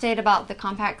another update about the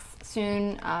compacts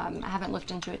soon. I haven't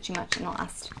looked into it too much in the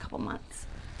last couple months.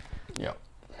 Yep.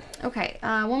 Okay,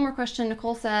 one more question.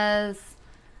 Nicole says,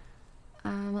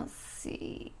 let's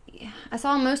see. I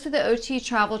saw most of the OT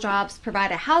travel jobs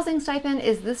provide a housing stipend.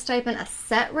 Is this stipend a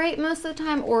set rate most of the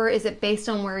time, or is it based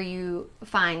on where you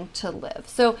find to live?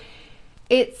 So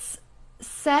it's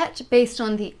set based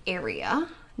on the area,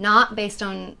 not based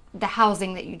on the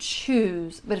housing that you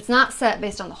choose, but it's not set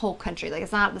based on the whole country. Like,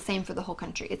 it's not the same for the whole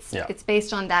country. It's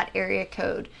based on that area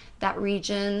code, that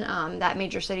region, that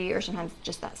major city, or sometimes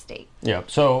just that state. Yeah,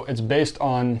 so it's based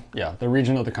on, the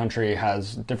region of the country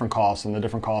has different costs, and the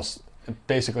different costs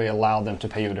basically allow them to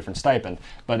pay you a different stipend.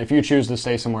 But if you choose to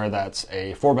stay somewhere that's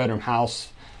a 4-bedroom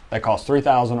house that costs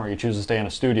 $3,000, or you choose to stay in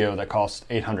a studio that costs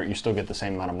 $800, you still get the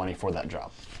same amount of money for that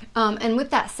job. And with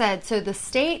that said, so the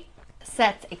state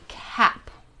sets a cap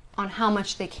on how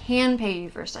much they can pay you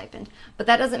for a stipend, but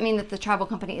that doesn't mean that the travel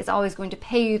company is always going to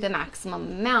pay you the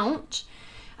maximum amount.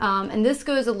 And this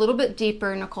goes a little bit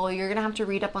deeper, Nicole. You're going to have to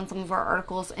read up on some of our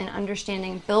articles in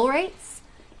understanding bill rates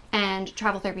and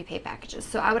travel therapy pay packages.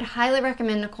 So I would highly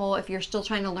recommend, Nicole, if you're still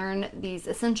trying to learn these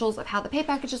essentials of how the pay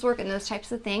packages work and those types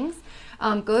of things,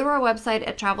 go to our website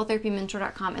at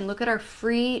traveltherapymentor.com and look at our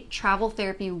free Travel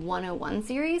Therapy 101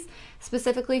 series.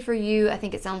 Specifically for you, I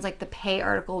think it sounds like the pay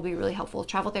article will be really helpful.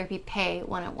 Travel Therapy Pay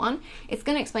 101. It's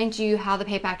going to explain to you how the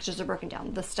pay packages are broken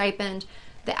down, the stipend,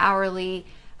 the hourly,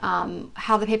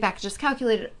 how the pay package is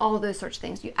calculated, all of those sorts of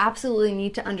things. You absolutely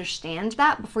need to understand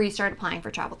that before you start applying for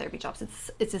travel therapy jobs.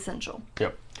 It's essential.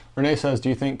 Yep. Renee says, do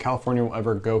you think California will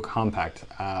ever go compact?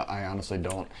 I honestly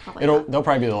don't. They'll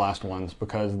probably be the last ones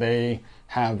because they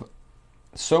have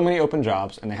so many open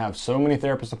jobs and they have so many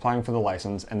therapists applying for the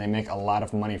license, and they make a lot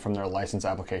of money from their license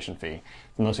application fee.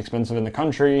 The most expensive in the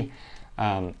country.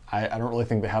 I don't really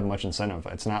think they have much incentive.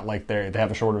 It's not like they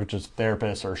have a shortage of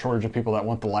therapists or a shortage of people that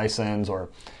want the license or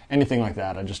anything like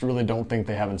that. I just really don't think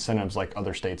they have incentives like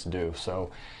other states do. So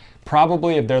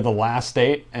probably if they're the last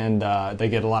state and they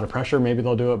get a lot of pressure, maybe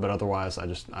they'll do it, but otherwise I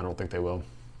don't think they will.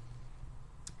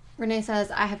 Renee says,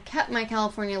 I have kept my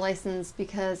California license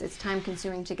because it's time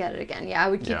consuming to get it again. Yeah, I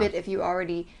would keep it if you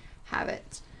already have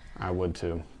it. I would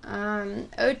too.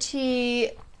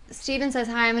 OT... Steven says,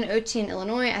 hi, I'm an OT in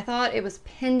Illinois. I thought it was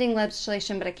pending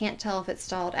legislation, but I can't tell if it's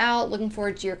stalled out. Looking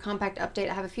forward to your compact update.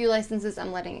 I have a few licenses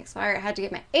I'm letting expire. I had to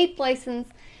get my 8th license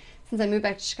since I moved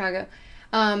back to Chicago.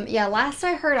 Yeah, last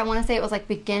I heard, I want to say it was like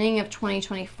beginning of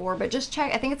 2024, but just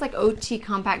check. I think it's like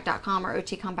otcompact.com or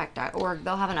otcompact.org.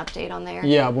 They'll have an update on there.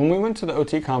 Yeah, when we went to the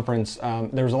OT conference,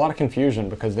 there was a lot of confusion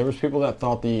because there was people that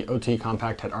thought the OT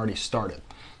Compact had already started.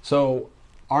 So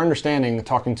our understanding,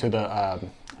 talking to the, I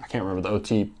can't remember,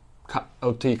 the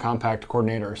OT Compact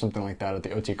coordinator or something like that at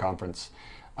the OT conference,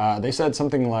 they said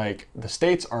something like the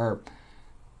states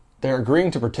they're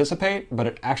agreeing to participate, but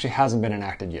it actually hasn't been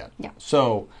enacted yet. Yeah.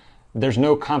 So there's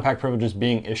no compact privileges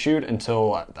being issued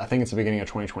until I think it's the beginning of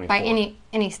 2024. By any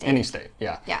state. Any state,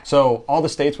 yeah. Yeah. So all the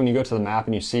states, when you go to the map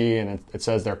and you see and it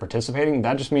says they're participating,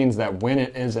 that just means that when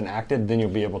it is enacted, then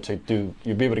you'll be able to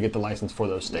get the license for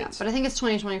those states. Yeah, but I think it's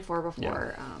 2024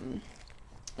 before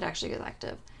it actually gets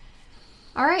active.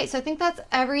 All right, so I think that's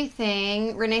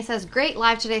everything. Renee says, great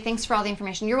live today. Thanks for all the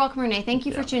information. You're welcome, Renee. Thank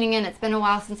you for tuning in. It's been a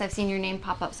while since I've seen your name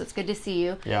pop up, so it's good to see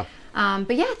you. Yeah.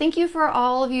 But yeah, thank you for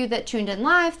all of you that tuned in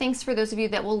live. Thanks for those of you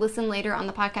that will listen later on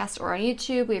the podcast or on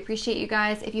YouTube. We appreciate you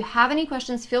guys. If you have any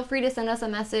questions, feel free to send us a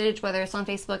message, whether it's on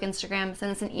Facebook, Instagram,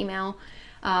 send us an email.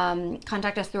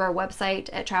 Contact us through our website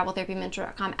at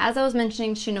traveltherapymentor.com. As I was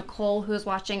mentioning to Nicole, who is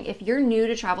watching, if you're new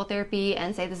to travel therapy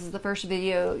and say this is the first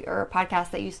video or podcast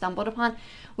that you stumbled upon,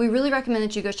 we really recommend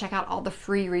that you go check out all the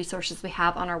free resources we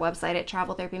have on our website at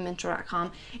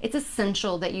traveltherapymentor.com. It's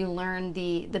essential that you learn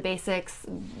the basics,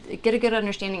 get a good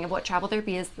understanding of what travel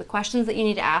therapy is, the questions that you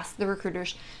need to ask the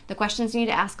recruiters, the questions you need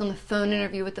to ask on the phone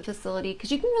interview with the facility,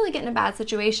 because you can really get in a bad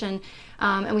situation,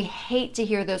 and we hate to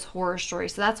hear those horror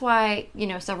stories. So that's why,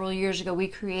 several years ago we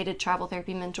created Travel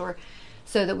Therapy Mentor,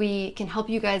 so that we can help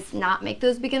you guys not make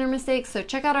those beginner mistakes. So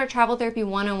check out our Travel Therapy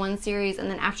 101 series,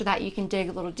 and then after that you can dig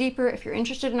a little deeper. If you're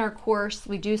interested in our course,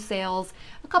 we do sales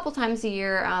a couple times a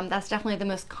year. That's definitely the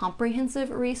most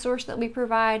comprehensive resource that we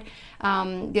provide.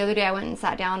 The other day I went and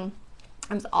sat down,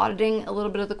 I was auditing a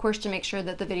little bit of the course to make sure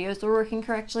that the videos were working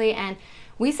correctly, and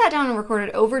we sat down and recorded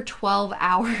over 12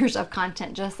 hours of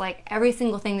content, just like every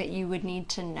single thing that you would need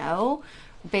to know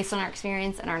based on our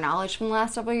experience and our knowledge from the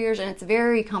last several years. And it's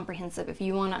very comprehensive if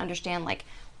you want to understand, like,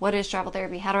 what is travel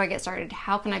therapy? How do I get started?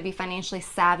 How can I be financially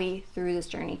savvy through this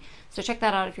journey? So check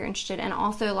that out if you're interested. And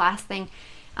also, last thing,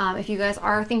 if you guys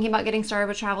are thinking about getting started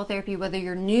with travel therapy, whether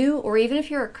you're new or even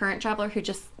if you're a current traveler who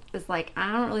just is like,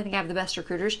 I don't really think I have the best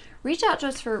recruiters, reach out to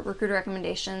us for recruiter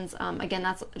recommendations. Again,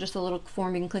 that's just a little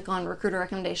form you can click on, recruiter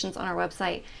recommendations on our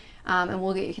website, and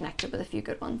we'll get you connected with a few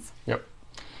good ones. Yep.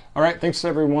 All right, thanks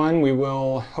everyone. We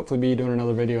will hopefully be doing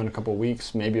another video in a couple of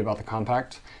weeks, maybe about the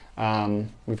compact.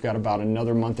 We've got about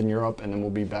another month in Europe, and then we'll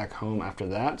be back home after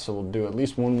that. So we'll do at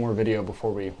least one more video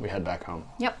before we head back home.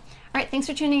 Yep. All right, thanks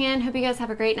for tuning in. Hope you guys have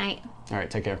a great night. All right,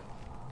 take care.